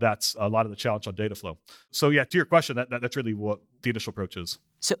this, that's a lot of the challenge on data flow. So yeah, to your question, that's really what the initial approach is.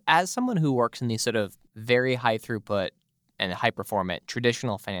 So as someone who works in these sort of very high throughput and high performant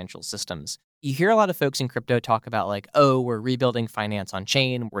traditional financial systems, you hear a lot of folks in crypto talk about like, oh, we're rebuilding finance on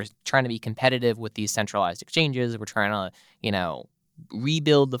chain. We're trying to be competitive with these centralized exchanges. We're trying to,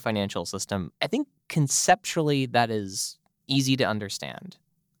 rebuild the financial system. I think conceptually that is easy to understand.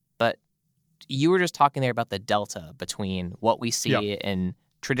 But you were just talking there about the delta between what we see in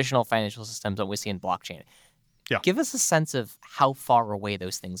traditional financial systems and what we see in blockchain. Yeah. Give us a sense of how far away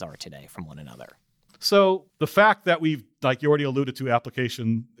those things are today from one another. So the fact that we've, like you already alluded to,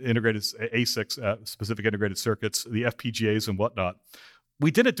 application integrated ASICs, specific integrated circuits, the FPGAs and whatnot,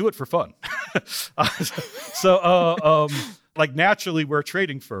 we didn't do it for fun. Naturally, we're a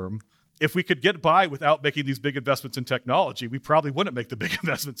trading firm. If we could get by without making these big investments in technology, we probably wouldn't make the big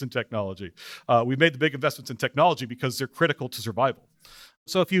investments in technology. We made the big investments in technology because they're critical to survival.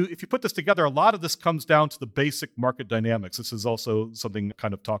 So if you put this together, a lot of this comes down to the basic market dynamics. This is also something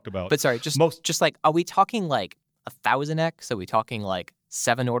kind of talked about. But sorry, are we talking like 1,000x? Are we talking like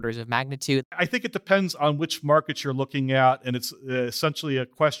 7 orders of magnitude? I think it depends on which markets you're looking at, and it's essentially a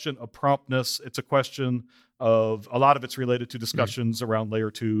question of promptness. It's a question of a lot of it's related to discussions around layer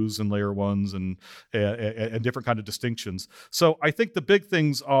 2s and layer 1s and different kind of distinctions. So I think the big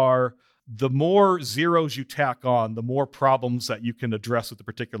things are the more zeros you tack on, the more problems that you can address with a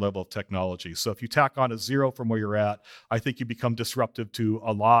particular level of technology. So if you tack on a 0 from where you're at, I think you become disruptive to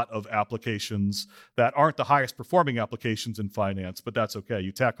a lot of applications that aren't the highest performing applications in finance, but that's okay.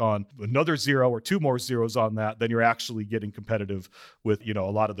 You tack on another 0 or 2 more zeros on that, then you're actually getting competitive with, a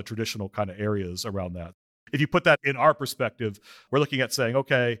lot of the traditional kind of areas around that. If you put that in our perspective, we're looking at saying,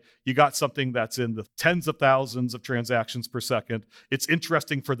 okay, you got something that's in the tens of thousands of transactions per second. It's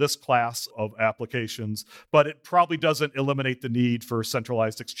interesting for this class of applications, but it probably doesn't eliminate the need for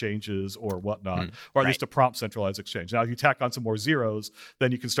centralized exchanges or whatnot, or at least a prompt centralized exchange. Now, if you tack on some more zeros,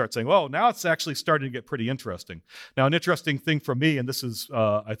 then you can start saying, well, now it's actually starting to get pretty interesting. Now, an interesting thing for me, and this is,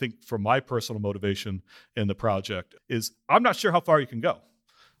 I think, for my personal motivation in the project, is I'm not sure how far you can go.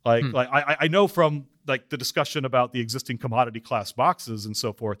 I know from the discussion about the existing commodity class boxes and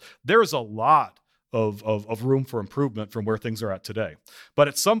so forth, there's a lot of room for improvement from where things are at today. But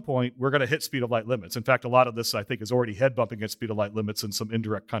at some point, we're going to hit speed of light limits. In fact, a lot of this, I think, is already head bumping against speed of light limits in some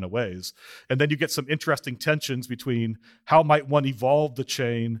indirect kind of ways. And then you get some interesting tensions between how might one evolve the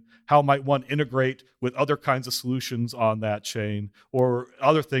chain, how might one integrate with other kinds of solutions on that chain, or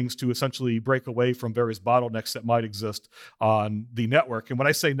other things to essentially break away from various bottlenecks that might exist on the network. And when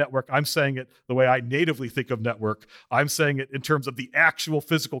I say network, I'm saying it the way I natively think of network. I'm saying it in terms of the actual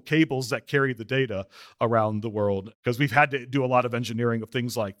physical cables that carry the data around the world, because we've had to do a lot of engineering of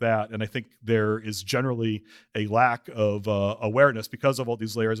things like that. And I think there is generally a lack of awareness because of all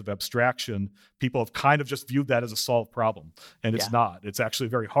these layers of abstraction. People have kind of just viewed that as a solved problem, and it's not. It's actually a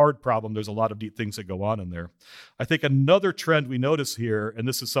very hard problem. There's a lot of deep things that go on in there. I think another trend we notice here, and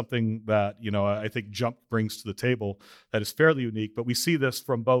this is something that, I think Jump brings to the table that is fairly unique, but we see this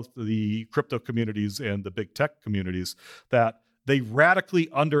from both the crypto communities and the big tech communities, that they radically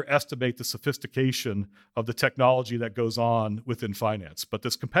underestimate the sophistication of the technology that goes on within finance. But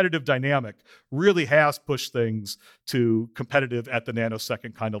this competitive dynamic really has pushed things to competitive at the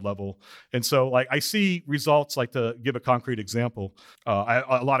nanosecond kind of level. And so I see results, to give a concrete example,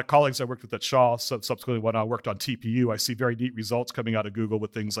 a lot of colleagues I worked with at Shaw, subsequently when I worked on TPU, I see very neat results coming out of Google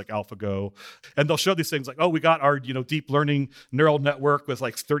with things like AlphaGo. And they'll show these things like, oh, we got our deep learning neural network with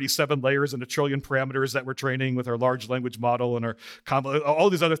 37 layers and 1 trillion parameters that we're training with our large language model and our all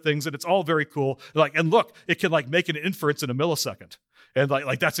these other things, and it's all very cool. And look, it can make an inference in a millisecond, and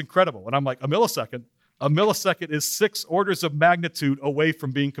that's incredible. And I'm like, a millisecond is 6 orders of magnitude away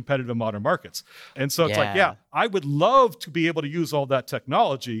from being competitive in modern markets. And so it's I would love to be able to use all that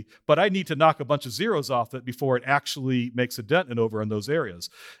technology, but I need to knock a bunch of zeros off it before it actually makes a dent over in those areas.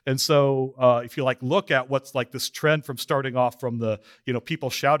 And so if you look at what's this trend from starting off from the people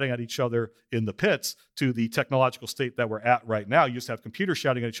shouting at each other in the pits to the technological state that we're at right now, you just have computers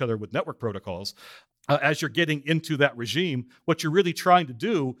shouting at each other with network protocols. As you're getting into that regime, what you're really trying to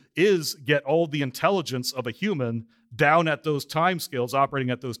do is get all the intelligence of a human down at those timescales, operating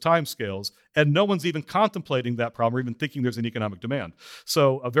at those timescales, and no one's even contemplating that problem or even thinking there's an economic demand.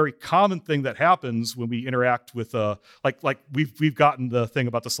 So a very common thing that happens when we interact with, we've gotten the thing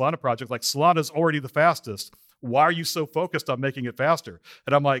about the Solana project, Solana's already the fastest. Why are you so focused on making it faster?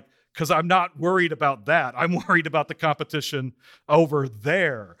 And I'm like, because I'm not worried about that. I'm worried about the competition over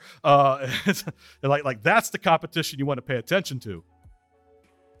there. That's the competition you want to pay attention to.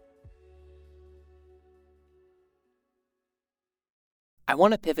 I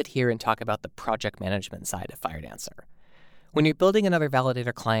want to pivot here and talk about the project management side of FireDancer. When you're building another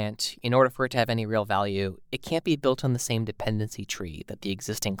validator client, in order for it to have any real value, it can't be built on the same dependency tree that the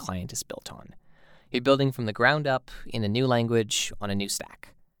existing client is built on. You're building from the ground up in a new language on a new stack.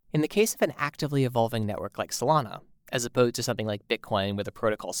 In the case of an actively evolving network like Solana, as opposed to something like Bitcoin where the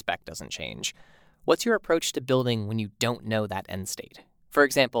protocol spec doesn't change, what's your approach to building when you don't know that end state? For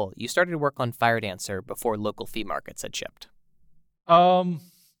example, you started work on FireDancer before local fee markets had shipped.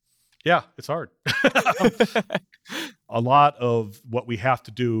 Yeah, it's hard. A lot of what we have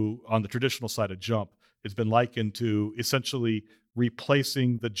to do on the traditional side of Jump has been likened to essentially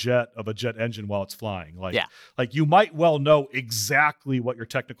replacing the jet of a jet engine while it's flying. You might well know exactly what your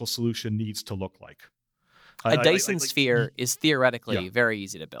technical solution needs to look like. A Dyson sphere is theoretically very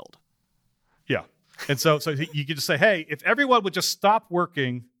easy to build. Yeah. And so you can just say, hey, if everyone would just stop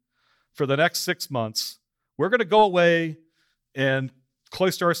working for the next 6 months, we're going to go away and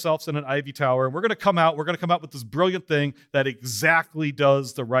cloister ourselves in an ivy tower, and we're going to come out with this brilliant thing that exactly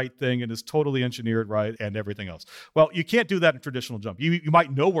does the right thing and is totally engineered right and everything else. Well, you can't do that in traditional Jump. You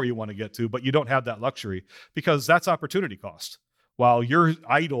might know where you want to get to, but you don't have that luxury because that's opportunity cost. While you're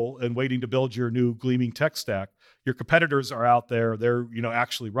idle and waiting to build your new gleaming tech stack, Your competitors are out there. They're,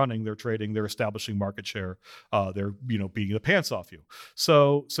 actually running, they're trading, they're establishing market share. They're, beating the pants off you.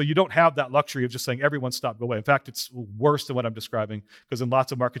 So you don't have that luxury of just saying, everyone stop, go away. In fact, it's worse than what I'm describing, because in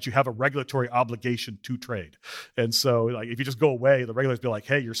lots of markets, you have a regulatory obligation to trade. And so like, if you just go away, the regulators be like,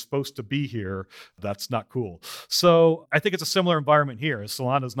 hey, you're supposed to be here. That's not cool. So I think it's a similar environment here.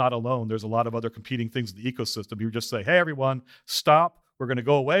 Solana's not alone. There's a lot of other competing things in the ecosystem. You just say, hey, everyone, stop. We're going to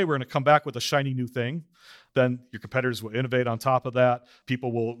go away. We're going to come back with a shiny new thing. Then your competitors will innovate on top of that.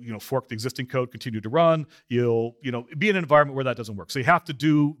 People will, fork the existing code, continue to run. You'll, be in an environment where that doesn't work. So you have to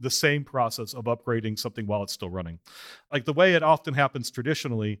do the same process of upgrading something while it's still running. Like the way it often happens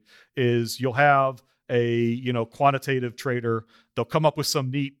traditionally is you'll have a quantitative trader. They'll come up with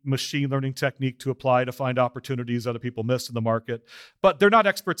some neat machine learning technique to apply to find opportunities other people missed in the market, but they're not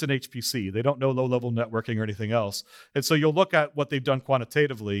experts in HPC. They don't know low-level networking or anything else. And so you'll look at what they've done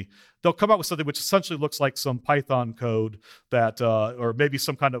quantitatively. They'll come up with something which essentially looks like some Python code that, or maybe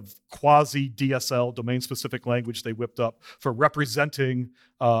some kind of quasi DSL, domain-specific language they whipped up for representing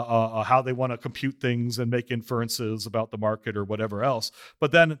how they want to compute things and make inferences about the market or whatever else.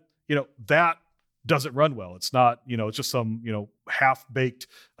 But then, that doesn't run well. It's not, it's just some, half-baked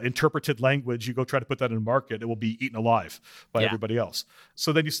interpreted language. You go try to put that in a market, it will be eaten alive by everybody else.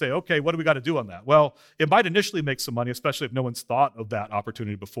 So then you say, okay, what do we got to do on that? Well, it might initially make some money, especially if no one's thought of that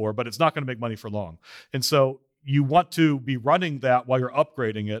opportunity before, but it's not going to make money for long. And so you want to be running that while you're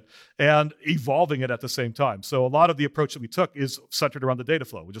upgrading it and evolving it at the same time. So a lot of the approach that we took is centered around the data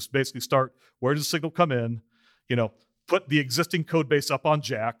flow. We just basically start, where does the signal come in? Put the existing code base up on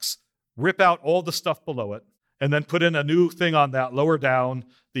jacks, rip out all the stuff below it, and then put in a new thing on that, lower down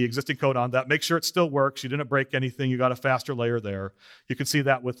the existing code on that, make sure it still works. You didn't break anything. You got a faster layer there. You can see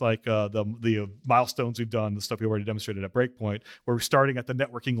that with like the milestones we've done, the stuff we already demonstrated at Breakpoint, where we're starting at the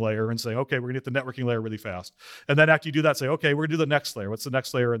networking layer and saying, okay, we're gonna get the networking layer really fast. And then after you do that, say, okay, we're gonna do the next layer. What's the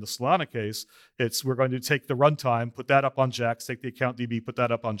next layer in the Solana case? We're going to take the runtime, put that up on jacks, take the account DB, put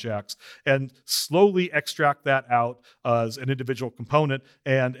that up on jacks, and slowly extract that out as an individual component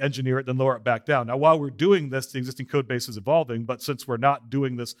and engineer it, then lower it back down. Now, while we're doing this, the existing code base is evolving, but since we're not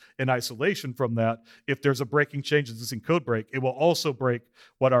doing this in isolation from that, if there's a breaking change, existing code break, it will also break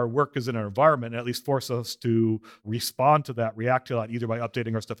what our work is in our environment, and at least force us to respond to that, react to that, either by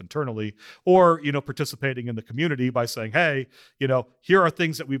updating our stuff internally or, participating in the community by saying, hey, here are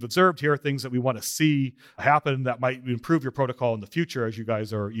things that we've observed, here are things that we want to see happen that might improve your protocol in the future as you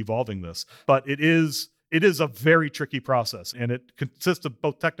guys are evolving this. But it is a very tricky process, and it consists of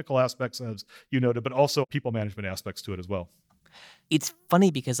both technical aspects, as you noted, but also people management aspects to it as well. It's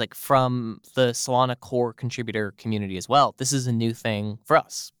funny because like from the Solana core contributor community as well, this is a new thing for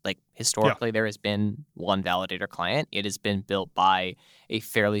us. Like historically, there has been one validator client. It has been built by a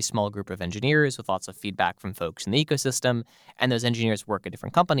fairly small group of engineers with lots of feedback from folks in the ecosystem. And those engineers work at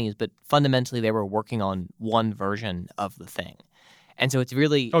different companies, but fundamentally they were working on one version of the thing. And so it's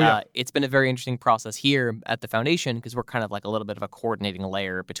really, it's been a very interesting process here at the foundation because we're kind of like a little bit of a coordinating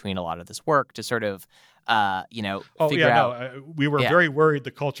layer between a lot of this work to sort of, figure out. We were very worried the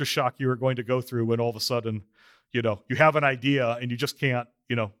culture shock you were going to go through when all of a sudden, you have an idea and you just can't,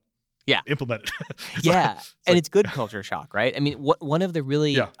 implement it. And it's good culture shock, right? I mean, one of the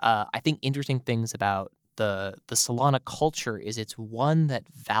really, I think, interesting things about the Solana culture is it's one that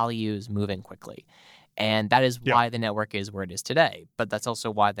values moving quickly. And that is why the network is where it is today. But that's also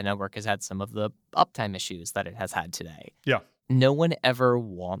why the network has had some of the uptime issues that it has had today. Yeah. No one ever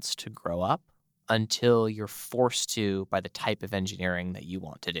wants to grow up until you're forced to by the type of engineering that you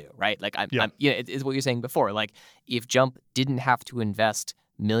want to do, right? Like, it's what you're saying before. Like, if Jump didn't have to invest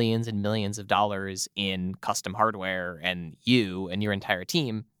millions and millions of dollars in custom hardware and you and your entire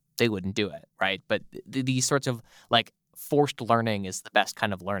team, they wouldn't do it, right? But these sorts of like forced learning is the best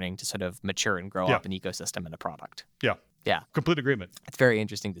kind of learning to sort of mature and grow up an ecosystem and a product. Yeah. Complete agreement. It's very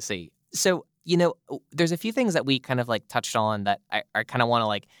interesting to see. So, there's a few things that we kind of like touched on that I kind of want to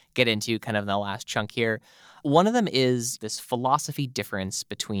like get into kind of in the last chunk here. One of them is this philosophy difference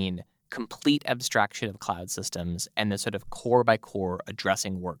between complete abstraction of cloud systems and the sort of core by core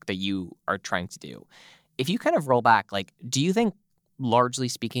addressing work that you are trying to do. If you kind of roll back, like, do you think, largely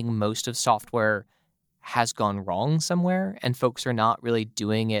speaking, most of software has gone wrong somewhere and folks are not really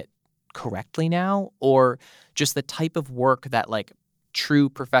doing it correctly now? Or just the type of work that like true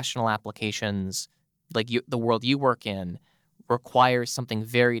professional applications, like the world you work in, requires something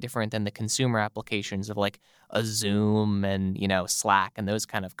very different than the consumer applications of like a Zoom and, Slack and those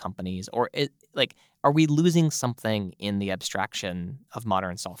kind of companies? Or are we losing something in the abstraction of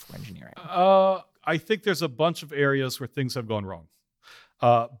modern software engineering? I think there's a bunch of areas where things have gone wrong.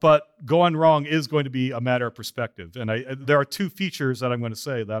 But going wrong is going to be a matter of perspective. And there are two features that I'm going to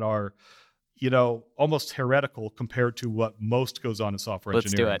say that are, almost heretical compared to what most goes on in software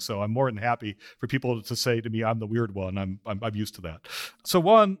engineering. Let's do it. So I'm more than happy for people to say to me, I'm the weird one. I'm used to that. So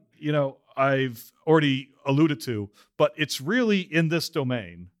one, I've already alluded to, but it's really in this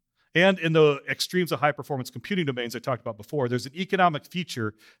domain and in the extremes of high performance computing domains I talked about before, there's an economic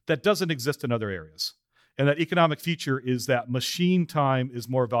feature that doesn't exist in other areas. And that economic feature is that machine time is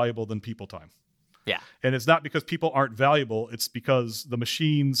more valuable than people time. Yeah. And it's not because people aren't valuable. It's because the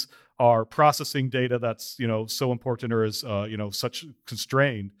machines are processing data that's, so important or is, such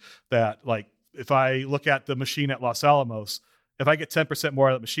constrained that, like, if I look at the machine at Los Alamos, if I get 10% more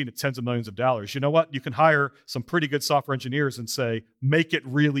out of the machine, it's tens of millions of dollars. You know what? You can hire some pretty good software engineers and say, make it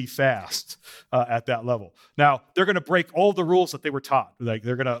really fast at that level. Now, they're going to break all the rules that they were taught. Like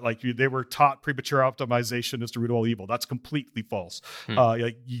they were taught premature optimization is the root of all evil. That's completely false.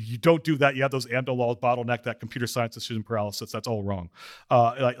 You don't do that. You have those ANDO laws bottleneck, that computer science decision paralysis. That's all wrong.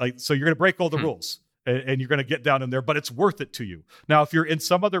 So you're going to break all the rules. And you're going to get down in there, but it's worth it to you. Now, if you're in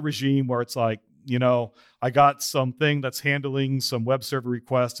some other regime where it's like, I got something that's handling some web server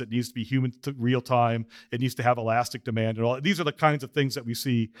requests. It needs to be human to real time. It needs to have elastic demand and all. These are the kinds of things that we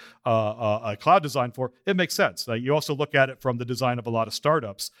see a cloud design for. It makes sense. You also look at it from the design of a lot of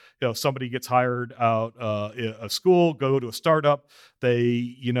startups. Somebody gets hired out of school, go to a startup.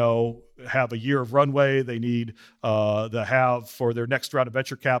 They, have a year of runway. They need to have for their next round of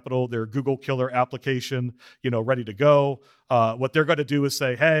venture capital, their Google killer application, ready to go. What they're going to do is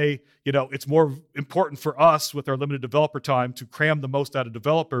say, hey, it's more important for us with our limited developer time to cram the most out of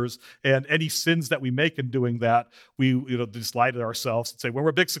developers, and any sins that we make in doing that, we just lie to ourselves and say, when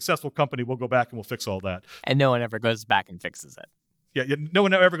we're a big successful company, we'll go back and we'll fix all that. And no one ever goes back and fixes it. Yeah, no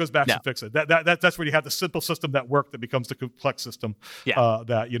one ever goes back to fix it. That's where you have the simple system that worked that becomes the complex system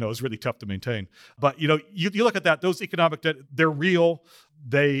that is really tough to maintain. But you look at that; those economic they're real.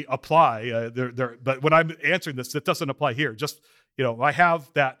 They apply. But when I'm answering this, it doesn't apply here. Just I have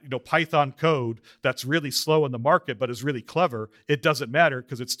that Python code that's really slow in the market, but is really clever. It doesn't matter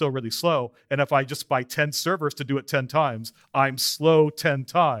because it's still really slow. And if I just buy 10 servers to do it 10 times, I'm slow 10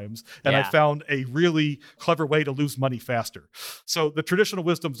 times. And I found a really clever way to lose money faster. So the traditional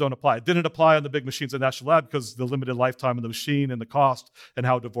wisdoms don't apply. It didn't apply on the big machines at National Lab because the limited lifetime of the machine and the cost and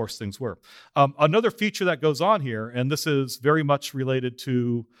how divorced things were. Another feature that goes on here, and this is very much related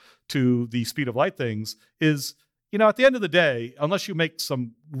to the speed of light things, is at the end of the day, unless you make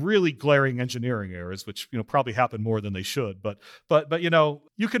some really glaring engineering errors, which probably happen more than they should, but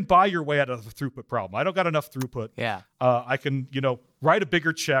you can buy your way out of the throughput problem. I don't got enough throughput. Yeah. I can write a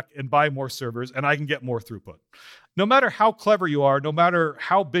bigger check and buy more servers, and I can get more throughput. No matter how clever you are, no matter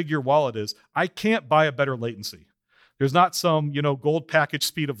how big your wallet is, I can't buy a better latency. There's not some, gold package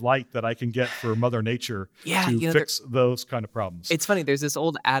speed of light that I can get for Mother Nature to fix those kind of problems. It's funny. There's this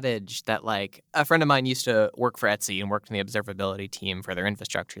old adage that, like, a friend of mine used to work for Etsy and worked in the observability team for their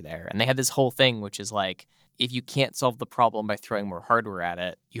infrastructure there. And they had this whole thing, which is like, if you can't solve the problem by throwing more hardware at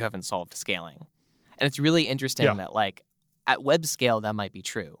it, you haven't solved scaling. And it's really interesting that, like, at web scale, that might be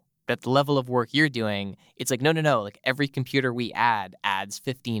true. But the level of work you're doing, it's like, no. Like, every computer we add adds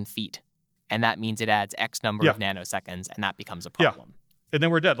 15 feet. And that means it adds X number of nanoseconds, and that becomes a problem. Yeah. And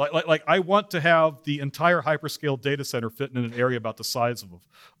then we're dead. Like I want to have the entire hyperscale data center fit in an area about the size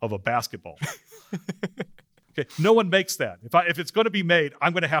of a basketball. Okay, no one makes that. If it's going to be made,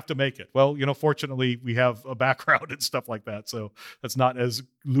 I'm going to have to make it. Well, fortunately, we have a background and stuff like that, so that's not as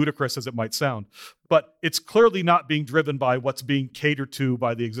ludicrous as it might sound. But it's clearly not being driven by what's being catered to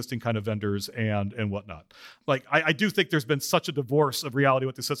by the existing kind of vendors and whatnot. Like, I do think there's been such a divorce of reality,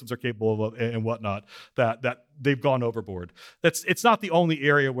 what the systems are capable of and whatnot, that they've gone overboard. It's not the only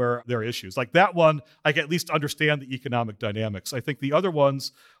area where there are issues. Like that one, I can at least understand the economic dynamics. I think the other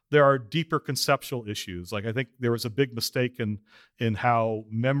ones, there are deeper conceptual issues. Like I think there was a big mistake in how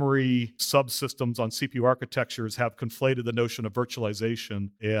memory subsystems on CPU architectures have conflated the notion of virtualization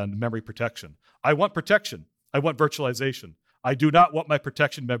and memory protection. I want protection. I want virtualization. I do not want my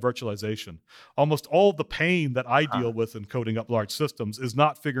protection by virtualization. Almost all the pain that I deal with in coding up large systems is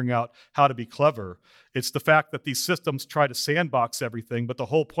not figuring out how to be clever. It's the fact that these systems try to sandbox everything, but the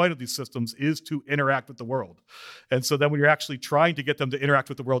whole point of these systems is to interact with the world. And so then when you're actually trying to get them to interact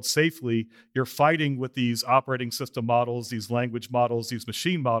with the world safely, you're fighting with these operating system models, these language models, these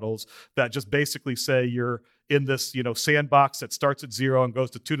machine models that just basically say you're in this, sandbox that starts at 0 and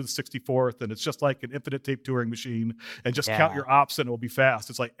goes to 2 to the 64th, and it's just like an infinite tape Turing machine, and just count your ops and it will be fast.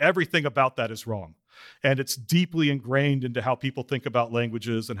 It's like everything about that is wrong. And it's deeply ingrained into how people think about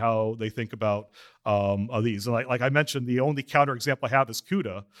languages and how they think about these. And like I mentioned, the only counterexample I have is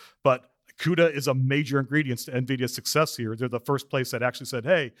CUDA, but CUDA is a major ingredient to NVIDIA's success here. They're the first place that actually said,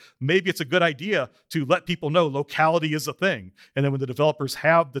 hey, maybe it's a good idea to let people know locality is a thing. And then when the developers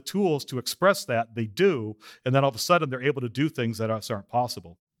have the tools to express that, they do. And then all of a sudden, they're able to do things that aren't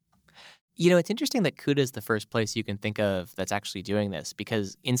possible. It's interesting that CUDA is the first place you can think of that's actually doing this,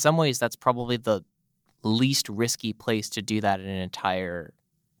 because in some ways, that's probably the least risky place to do that in an entire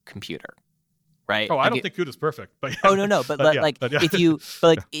computer. Right? Oh, I don't think CUDA's perfect. But oh no, but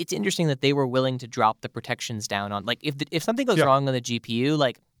it's interesting that they were willing to drop the protections down on, like, if something goes wrong on the GPU,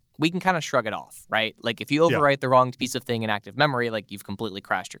 like, we can kind of shrug it off, right? Like, if you overwrite the wrong piece of thing in active memory, like, you've completely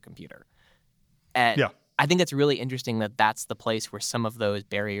crashed your computer. And I think it's really interesting that that's the place where some of those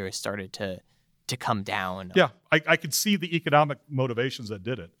barriers started to come down. Yeah, I could see the economic motivations that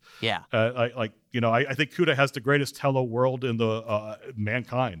did it. Yeah. I think CUDA has the greatest hello world in the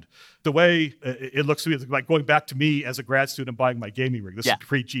mankind. The way it looks to me is like going back to me as a grad student buying my gaming rig. This is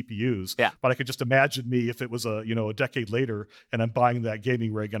pre-GPUs. Yeah. But I could just imagine me if it was a decade later and I'm buying that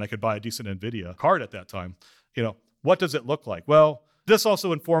gaming rig and I could buy a decent NVIDIA card at that time. What does it look like? Well, this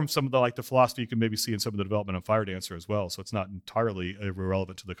also informs some of the philosophy you can maybe see in some of the development of FireDancer as well. So it's not entirely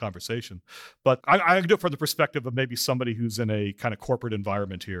irrelevant to the conversation. But I do it from the perspective of maybe somebody who's in a kind of corporate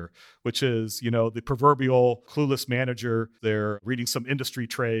environment here, which is, the proverbial clueless manager. They're reading some industry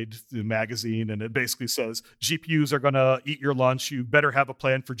trade magazine, and it basically says, GPUs are going to eat your lunch. You better have a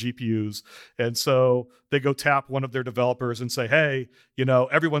plan for GPUs. And so they go tap one of their developers and say, hey,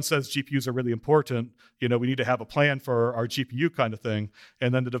 everyone says GPUs are really important. We need to have a plan for our GPU kind of thing.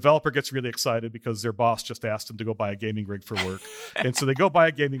 And then the developer gets really excited because their boss just asked them to go buy a gaming rig for work. And so they go buy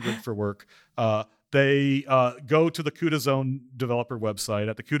a gaming rig for work. They go to the CUDA Zone developer website.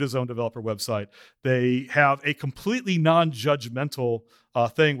 At the CUDA Zone developer website, they have a completely non-judgmental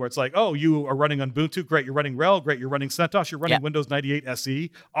thing where it's like, oh, you are running Ubuntu? Great. You're running RHEL? Great. You're running CentOS? You're running Windows 98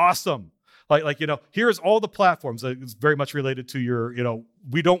 SE? Awesome. Here's all the platforms. It's very much related to your,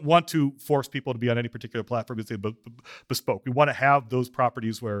 we don't want to force people to be on any particular platform. It's bespoke. We want to have those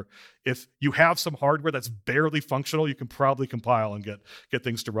properties where if you have some hardware that's barely functional, you can probably compile and get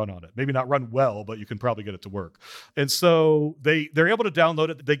things to run on it. Maybe not run well, but you can probably get it to work. And so they're able to download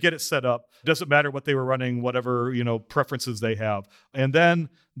it. They get it set up. Doesn't matter what they were running, whatever, preferences they have. And then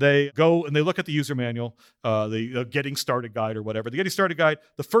they go and they look at the user manual, the getting started guide or whatever. The getting started guide,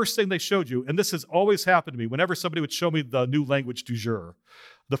 the first thing they showed you, and this has always happened to me, whenever somebody would show me the new language du jour,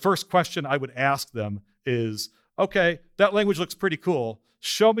 the first question I would ask them is, okay, that language looks pretty cool.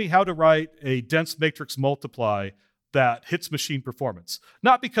 Show me how to write a dense matrix multiply that hits machine performance.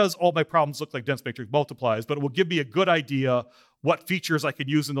 Not because all my problems look like dense matrix multiplies, but it will give me a good idea what features I can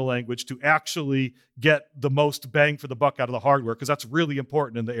use in the language to actually get the most bang for the buck out of the hardware, because that's really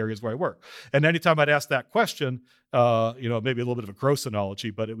important in the areas where I work. And anytime I'd ask that question, maybe a little bit of a gross analogy,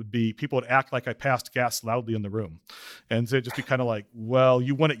 but it would be people would act like I passed gas loudly in the room. And they'd just be kind of like, well,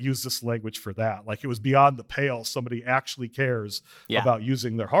 you wouldn't use this language for that. Like, it was beyond the pale. Somebody actually cares about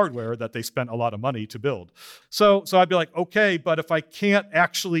using their hardware that they spent a lot of money to build. So I'd be like, okay, but if I can't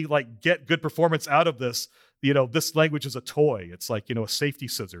actually get good performance out of this, this language is a toy. It's like, a safety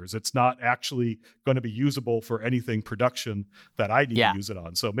scissors. It's not actually going to be usable for anything production that I need to use it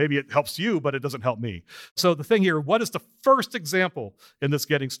on. So maybe it helps you, but it doesn't help me. So the thing here, what is the first example in this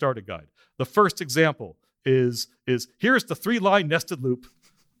getting started guide? The first example is here's the 3-line nested loop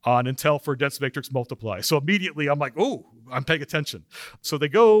on Intel for dense matrix multiply. So immediately I'm like, oh, I'm paying attention. So they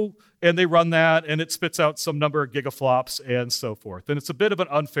go and they run that, and it spits out some number of gigaflops and so forth. And it's a bit of an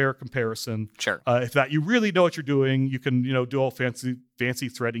unfair comparison. Sure. If that you really know what you're doing, you can do all fancy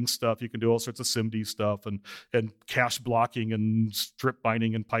threading stuff. You can do all sorts of SIMD stuff and cache blocking and strip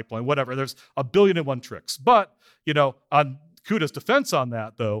binding and pipeline, whatever. There's a billion and one tricks. But on CUDA's defense on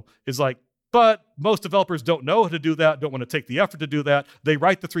that though is like, but most developers don't know how to do that, don't want to take the effort to do that. They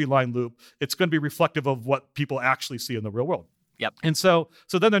write the 3-line loop. It's going to be reflective of what people actually see in the real world. Yep. And so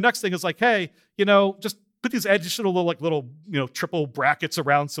then the next thing is like, hey, just put these additional little triple brackets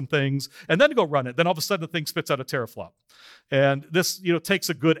around some things, and then go run it. Then all of a sudden the thing spits out a teraflop. And this, takes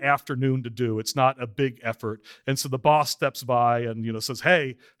a good afternoon to do. It's not a big effort. And so the boss steps by and, says,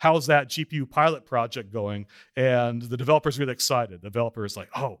 hey, how's that GPU pilot project going? And the developer's really excited. The developer is like,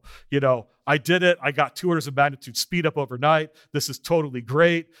 oh, I did it. I got 2 orders of magnitude speed up overnight. This is totally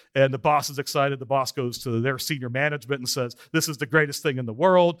great. And the boss is excited. The boss goes to their senior management and says, this is the greatest thing in the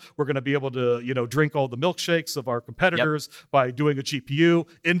world. We're going to be able to, drink all the milkshakes of our competitors by doing a GPU.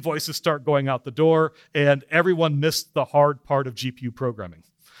 Invoices start going out the door, and everyone missed the hard part of GPU programming.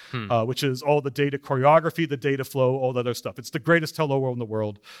 which is all the data choreography, the data flow, all the other stuff. It's the greatest hello world in the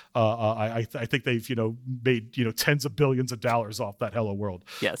world. I think they've made tens of billions of dollars off that hello world.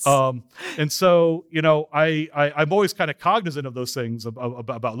 Yes. And so I'm always kind of cognizant of those things,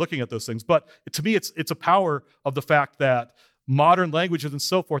 about looking at those things. But to me, it's a power of the fact that modern languages and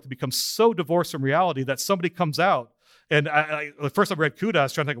so forth have become so divorced from reality that somebody comes out. And the first time I read CUDA, I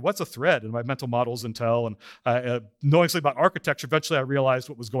was trying to think, what's a thread? And my mental models Intel, and knowing something about architecture, eventually I realized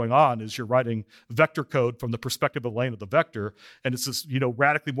what was going on is you're writing vector code from the perspective of the lane of the vector, and it's this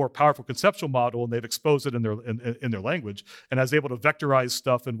radically more powerful conceptual model, and they've exposed it in their language, and I was able to vectorize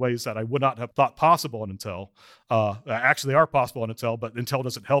stuff in ways that I would not have thought possible on Intel. Actually, they are possible on Intel, but Intel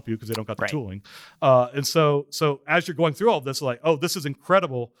doesn't help you because they don't got the tooling. And so as you're going through all of this, like, oh, this is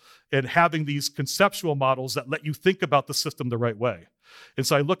incredible. And having these conceptual models that let you think about the system the right way. And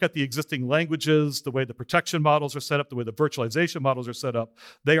so I look at the existing languages, the way the protection models are set up, the way the virtualization models are set up.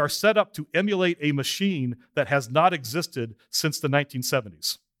 They are set up to emulate a machine that has not existed since the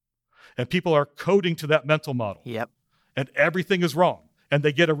 1970s. And people are coding to that mental model. Yep. And everything is wrong. And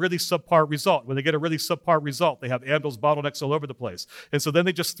they get a really subpar result. When they get a really subpar result, they have Anvil's bottlenecks all over the place. And so then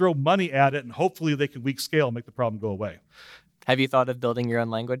they just throw money at it, and hopefully they can weak scale and make the problem go away. Have you thought of building your own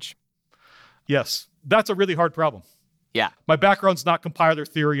language? Yes. That's a really hard problem. Yeah. My background's not compiler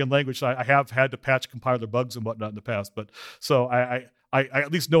theory and language. I have had to patch compiler bugs and whatnot in the past, but so I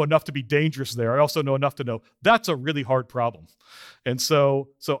at least know enough to be dangerous there. I also know enough to know that's a really hard problem. And so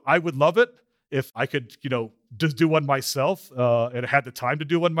I would love it if I could, just do one myself, and I had the time to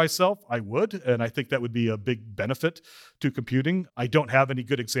do one myself, I would. And I think that would be a big benefit to computing. I don't have any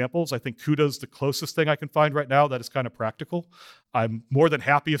good examples. I think CUDA's the closest thing I can find right now that is kind of practical. I'm more than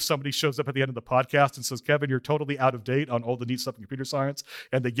happy if somebody shows up at the end of the podcast and says, Kevin, you're totally out of date on all the neat stuff in computer science.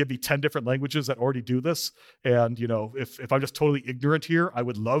 And they give me 10 different languages that already do this. And, if I'm just totally ignorant here, I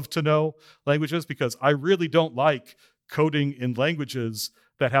would love to know languages, because I really don't like coding in languages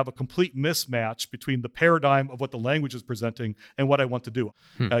that have a complete mismatch between the paradigm of what the language is presenting and what I want to do.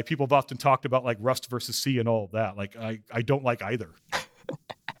 People have often talked about like Rust versus C and all of that. Like I don't like either.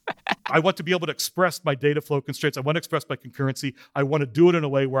 I want to be able to express my data flow constraints. I want to express my concurrency. I want to do it in a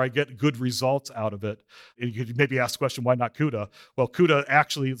way where I get good results out of it. And you could maybe ask the question, why not CUDA? Well, CUDA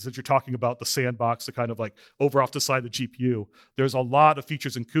actually, since you're talking about the sandbox, the kind of like over off the side of the GPU, there's a lot of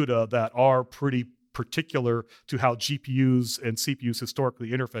features in CUDA that are pretty particular to how GPUs and CPUs historically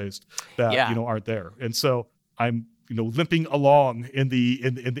interfaced that aren't there. And so I'm limping along in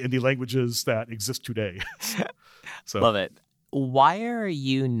the languages that exist today. So love it. Why are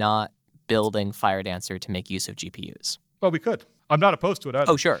you not building FireDancer to make use of GPUs? Well, we could. I'm not opposed to it either.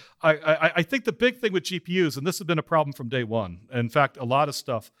 Oh, sure. I think the big thing with GPUs, and this has been a problem from day one. In fact, a lot of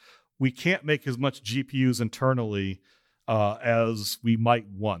stuff, we can't make as much GPUs internally as we might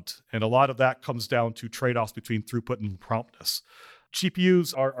want. And a lot of that comes down to trade-offs between throughput and promptness.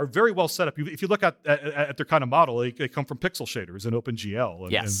 GPUs are very well set up. If you look at their kind of model, they come from pixel shaders and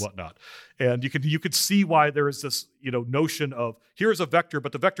OpenGL and whatnot. And you could see why there is this notion of here's a vector,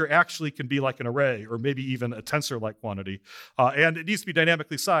 but the vector actually can be like an array or maybe even a tensor-like quantity. And it needs to be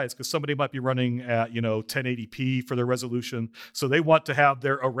dynamically sized because somebody might be running at 1080p for their resolution. So they want to have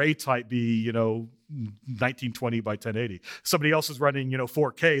their array type be 1920 by 1080. Somebody else is running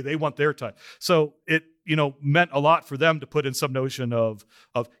 4K. They want their type. So it meant a lot for them to put in some notion of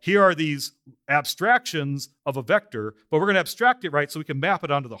here are these abstractions of a vector, but we're going to abstract it right so we can map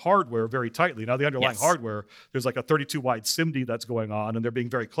it onto the hardware very tightly. Now, the underlying hardware, there's like a 32-wide SIMD that's going on, and they're being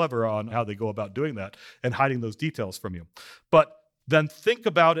very clever on how they go about doing that and hiding those details from you. But then think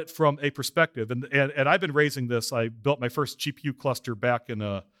about it from a perspective. And I've been raising this. I built my first GPU cluster back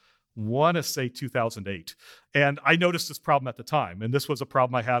in want to say 2008. And I noticed this problem at the time. And this was a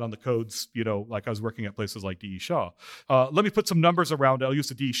problem I had on the codes, like I was working at places like D.E. Shaw. Let me put some numbers around it. I'll use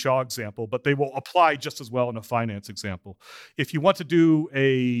the D.E. Shaw example, but they will apply just as well in a finance example. If you want to do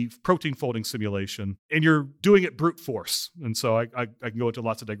a protein folding simulation and you're doing it brute force, and so I can go into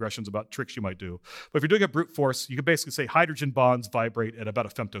lots of digressions about tricks you might do. But if you're doing it brute force, you can basically say hydrogen bonds vibrate at about a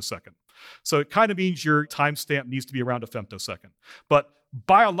femtosecond. So it kind of means your timestamp needs to be around a femtosecond. But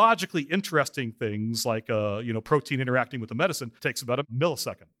biologically interesting things like protein interacting with the medicine takes about a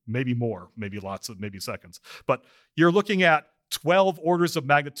millisecond, maybe more, maybe seconds. But you're looking at 12 orders of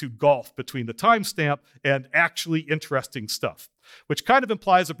magnitude gulf between the timestamp and actually interesting stuff, which kind of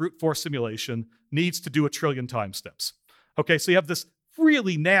implies a brute force simulation needs to do 1 trillion time steps. Okay, so you have this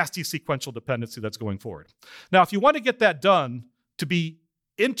really nasty sequential dependency that's going forward. Now, if you want to get that done to be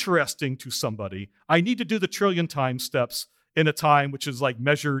interesting to somebody, I need to do the 1 trillion time steps in a time which is like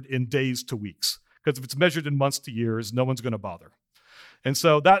measured in days to weeks. Because if it's measured in months to years, no one's going to bother. And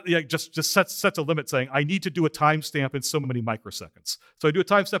so that just sets a limit saying, I need to do a timestamp in so many microseconds. So I do a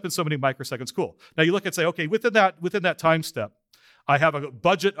timestamp in so many microseconds, cool. Now you look and say, okay, within that time step, I have a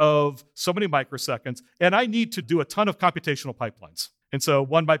budget of so many microseconds, and I need to do a ton of computational pipelines. And so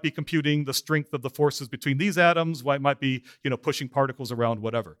one might be computing the strength of the forces between these atoms, one might be, pushing particles around,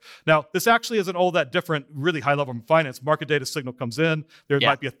 whatever. Now, this actually isn't all that different, really high level from finance. Market data signal comes in, there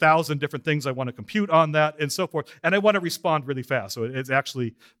might be 1,000 different things I want to compute on that, and so forth. And I want to respond really fast. So it's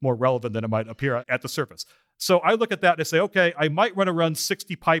actually more relevant than it might appear at the surface. So I look at that and I say, okay, I might want to run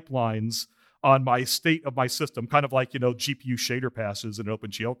 60 pipelines on my state of my system, kind of like, GPU shader passes in an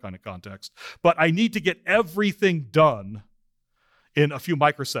OpenGL kind of context. But I need to get everything done in a few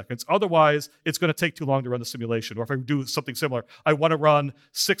microseconds. Otherwise, it's going to take too long to run the simulation. Or if I do something similar, I want to run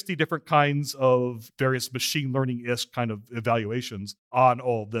 60 different kinds of various machine learning-ish kind of evaluations on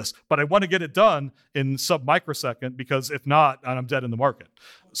all of this. But I want to get it done in sub-microsecond, because if not, I'm dead in the market.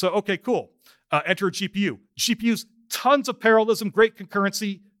 So, okay, cool. Enter a GPU. GPUs, tons of parallelism, great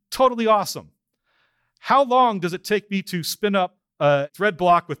concurrency, totally awesome. How long does it take me to spin up a thread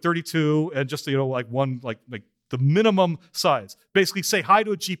block with 32 and just, like the minimum size? Basically say hi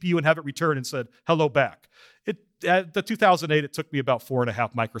to a GPU and have it return and said hello back. At the 2008, it took me about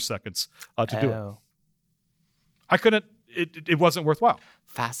 4.5 microseconds to do it. I couldn't. It wasn't worthwhile.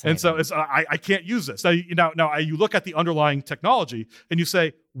 Fascinating. And so I can't use this. Now you look at the underlying technology and you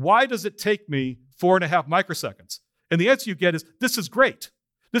say, why does it take me 4.5 microseconds? And the answer you get is, this is great.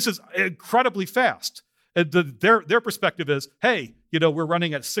 This is incredibly fast. And their perspective is, hey, we're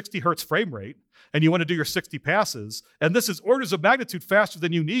running at 60 hertz frame rate, and you want to do your 60 passes, and this is orders of magnitude faster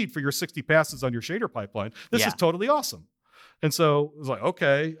than you need for your 60 passes on your shader pipeline. This is totally awesome. And so it was like,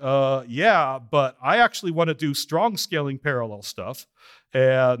 okay, but I actually want to do strong scaling parallel stuff,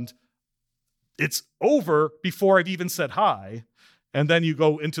 and it's over before I've even said hi. And then you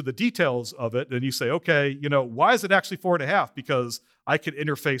go into the details of it, and you say, okay, why is it actually 4.5? Because I could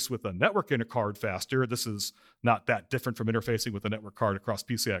interface with a network intercard faster. This is not that different from interfacing with a network card across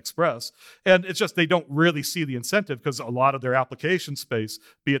PCI Express. And it's just they don't really see the incentive, because a lot of their application space,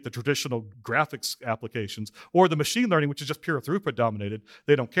 be it the traditional graphics applications or the machine learning, which is just pure throughput dominated,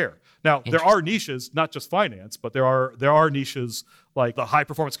 they don't care. Now, there are niches, not just finance, but there are niches like the high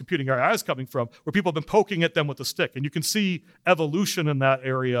performance computing area I was coming from, where people have been poking at them with a stick. And you can see evolution in that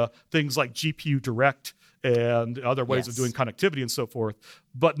area, things like GPU Direct and other ways of doing connectivity and so forth.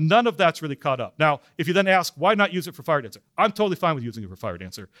 But none of that's really caught up. Now, if you then ask, why not use it for FireDancer? I'm totally fine with using it for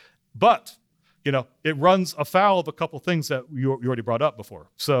FireDancer. But, it runs afoul of a couple things that you already brought up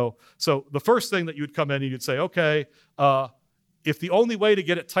before. So the first thing that you would come in and you'd say, okay, if the only way to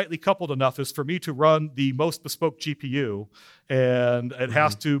get it tightly coupled enough is for me to run the most bespoke GPU, and it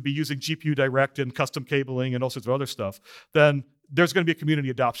has to be using GPU Direct and custom cabling and all sorts of other stuff, then there's going to be a community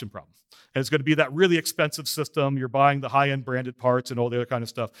adoption problem. And it's going to be that really expensive system. You're buying the high-end branded parts and all the other kind of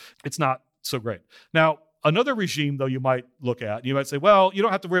stuff. It's not so great. Now, another regime, though, you might look at, you might say, well, you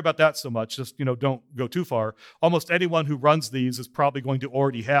don't have to worry about that so much. Just, don't go too far. Almost anyone who runs these is probably going to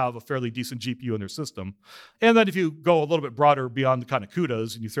already have a fairly decent GPU in their system. And then if you go a little bit broader beyond the kind of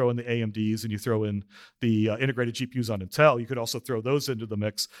CUDAs, and you throw in the AMDs and you throw in the integrated GPUs on Intel, you could also throw those into the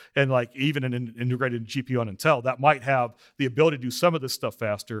mix. And like even an integrated GPU on Intel, that might have the ability to do some of this stuff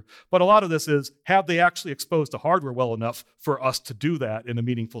faster. But a lot of this is, have they actually exposed the hardware well enough for us to do that in a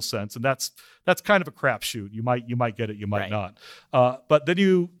meaningful sense? And that's kind of a crapshoot. You might get it, you might not. But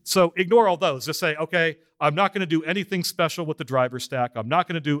then so ignore all those. Just say, okay, I'm not going to do anything special with the driver stack. I'm not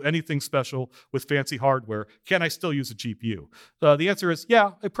going to do anything special with fancy hardware. Can I still use a GPU? The answer is,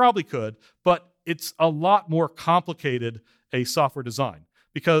 yeah, I probably could, but it's a lot more complicated a software design.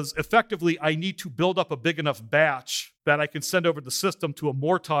 Because effectively, I need to build up a big enough batch that I can send over the system to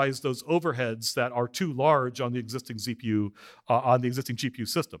amortize those overheads that are too large on the existing GPU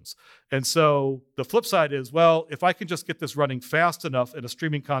systems. And so the flip side is, well, if I can just get this running fast enough in a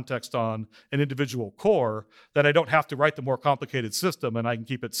streaming context on an individual core, then I don't have to write the more complicated system, and I can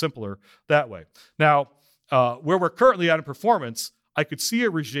keep it simpler that way. Now, where we're currently at in performance, I could see a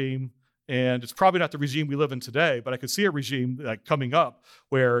regime. And it's probably not the regime we live in today, but I could see a regime coming up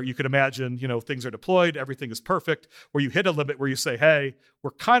where you could imagine, things are deployed, everything is perfect, where you hit a limit where you say, hey,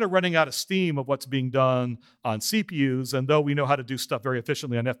 we're kind of running out of steam of what's being done on CPUs. And though we know how to do stuff very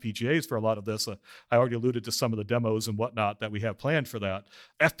efficiently on FPGAs for a lot of this, I already alluded to some of the demos and whatnot that we have planned for that.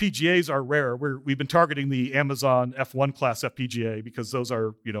 FPGAs are rare. We've been targeting the Amazon F1 class FPGA because those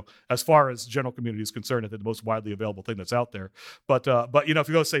are, as far as general community is concerned, I think the most widely available thing that's out there. But if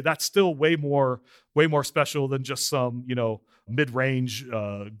you go say that's still way more special than just some, mid-range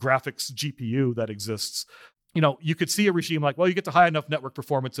graphics GPU that exists. you could see a regime like, well, you get to high enough network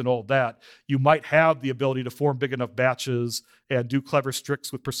performance and all that, you might have the ability to form big enough batches and do clever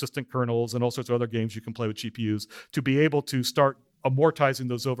tricks with persistent kernels and all sorts of other games you can play with GPUs to be able to start amortizing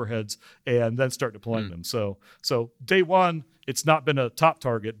those overheads and then start deploying them. So day one, it's not been a top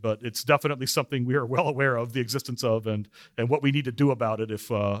target, but it's definitely something we are well aware of the existence of and what we need to do about it if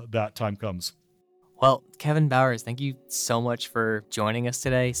that time comes. Well, Kevin Bowers, thank you so much for joining us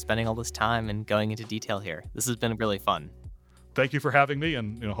today, spending all this time and going into detail here. This has been really fun. Thank you for having me,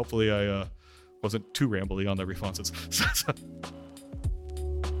 and hopefully I wasn't too rambly on the responses.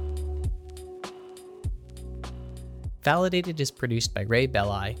 Validated is produced by Ray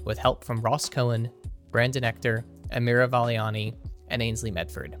Belli with help from Ross Cohen, Brandon Ector, Amira Valiani, and Ainsley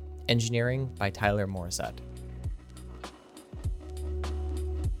Medford. Engineering by Tyler Morissette.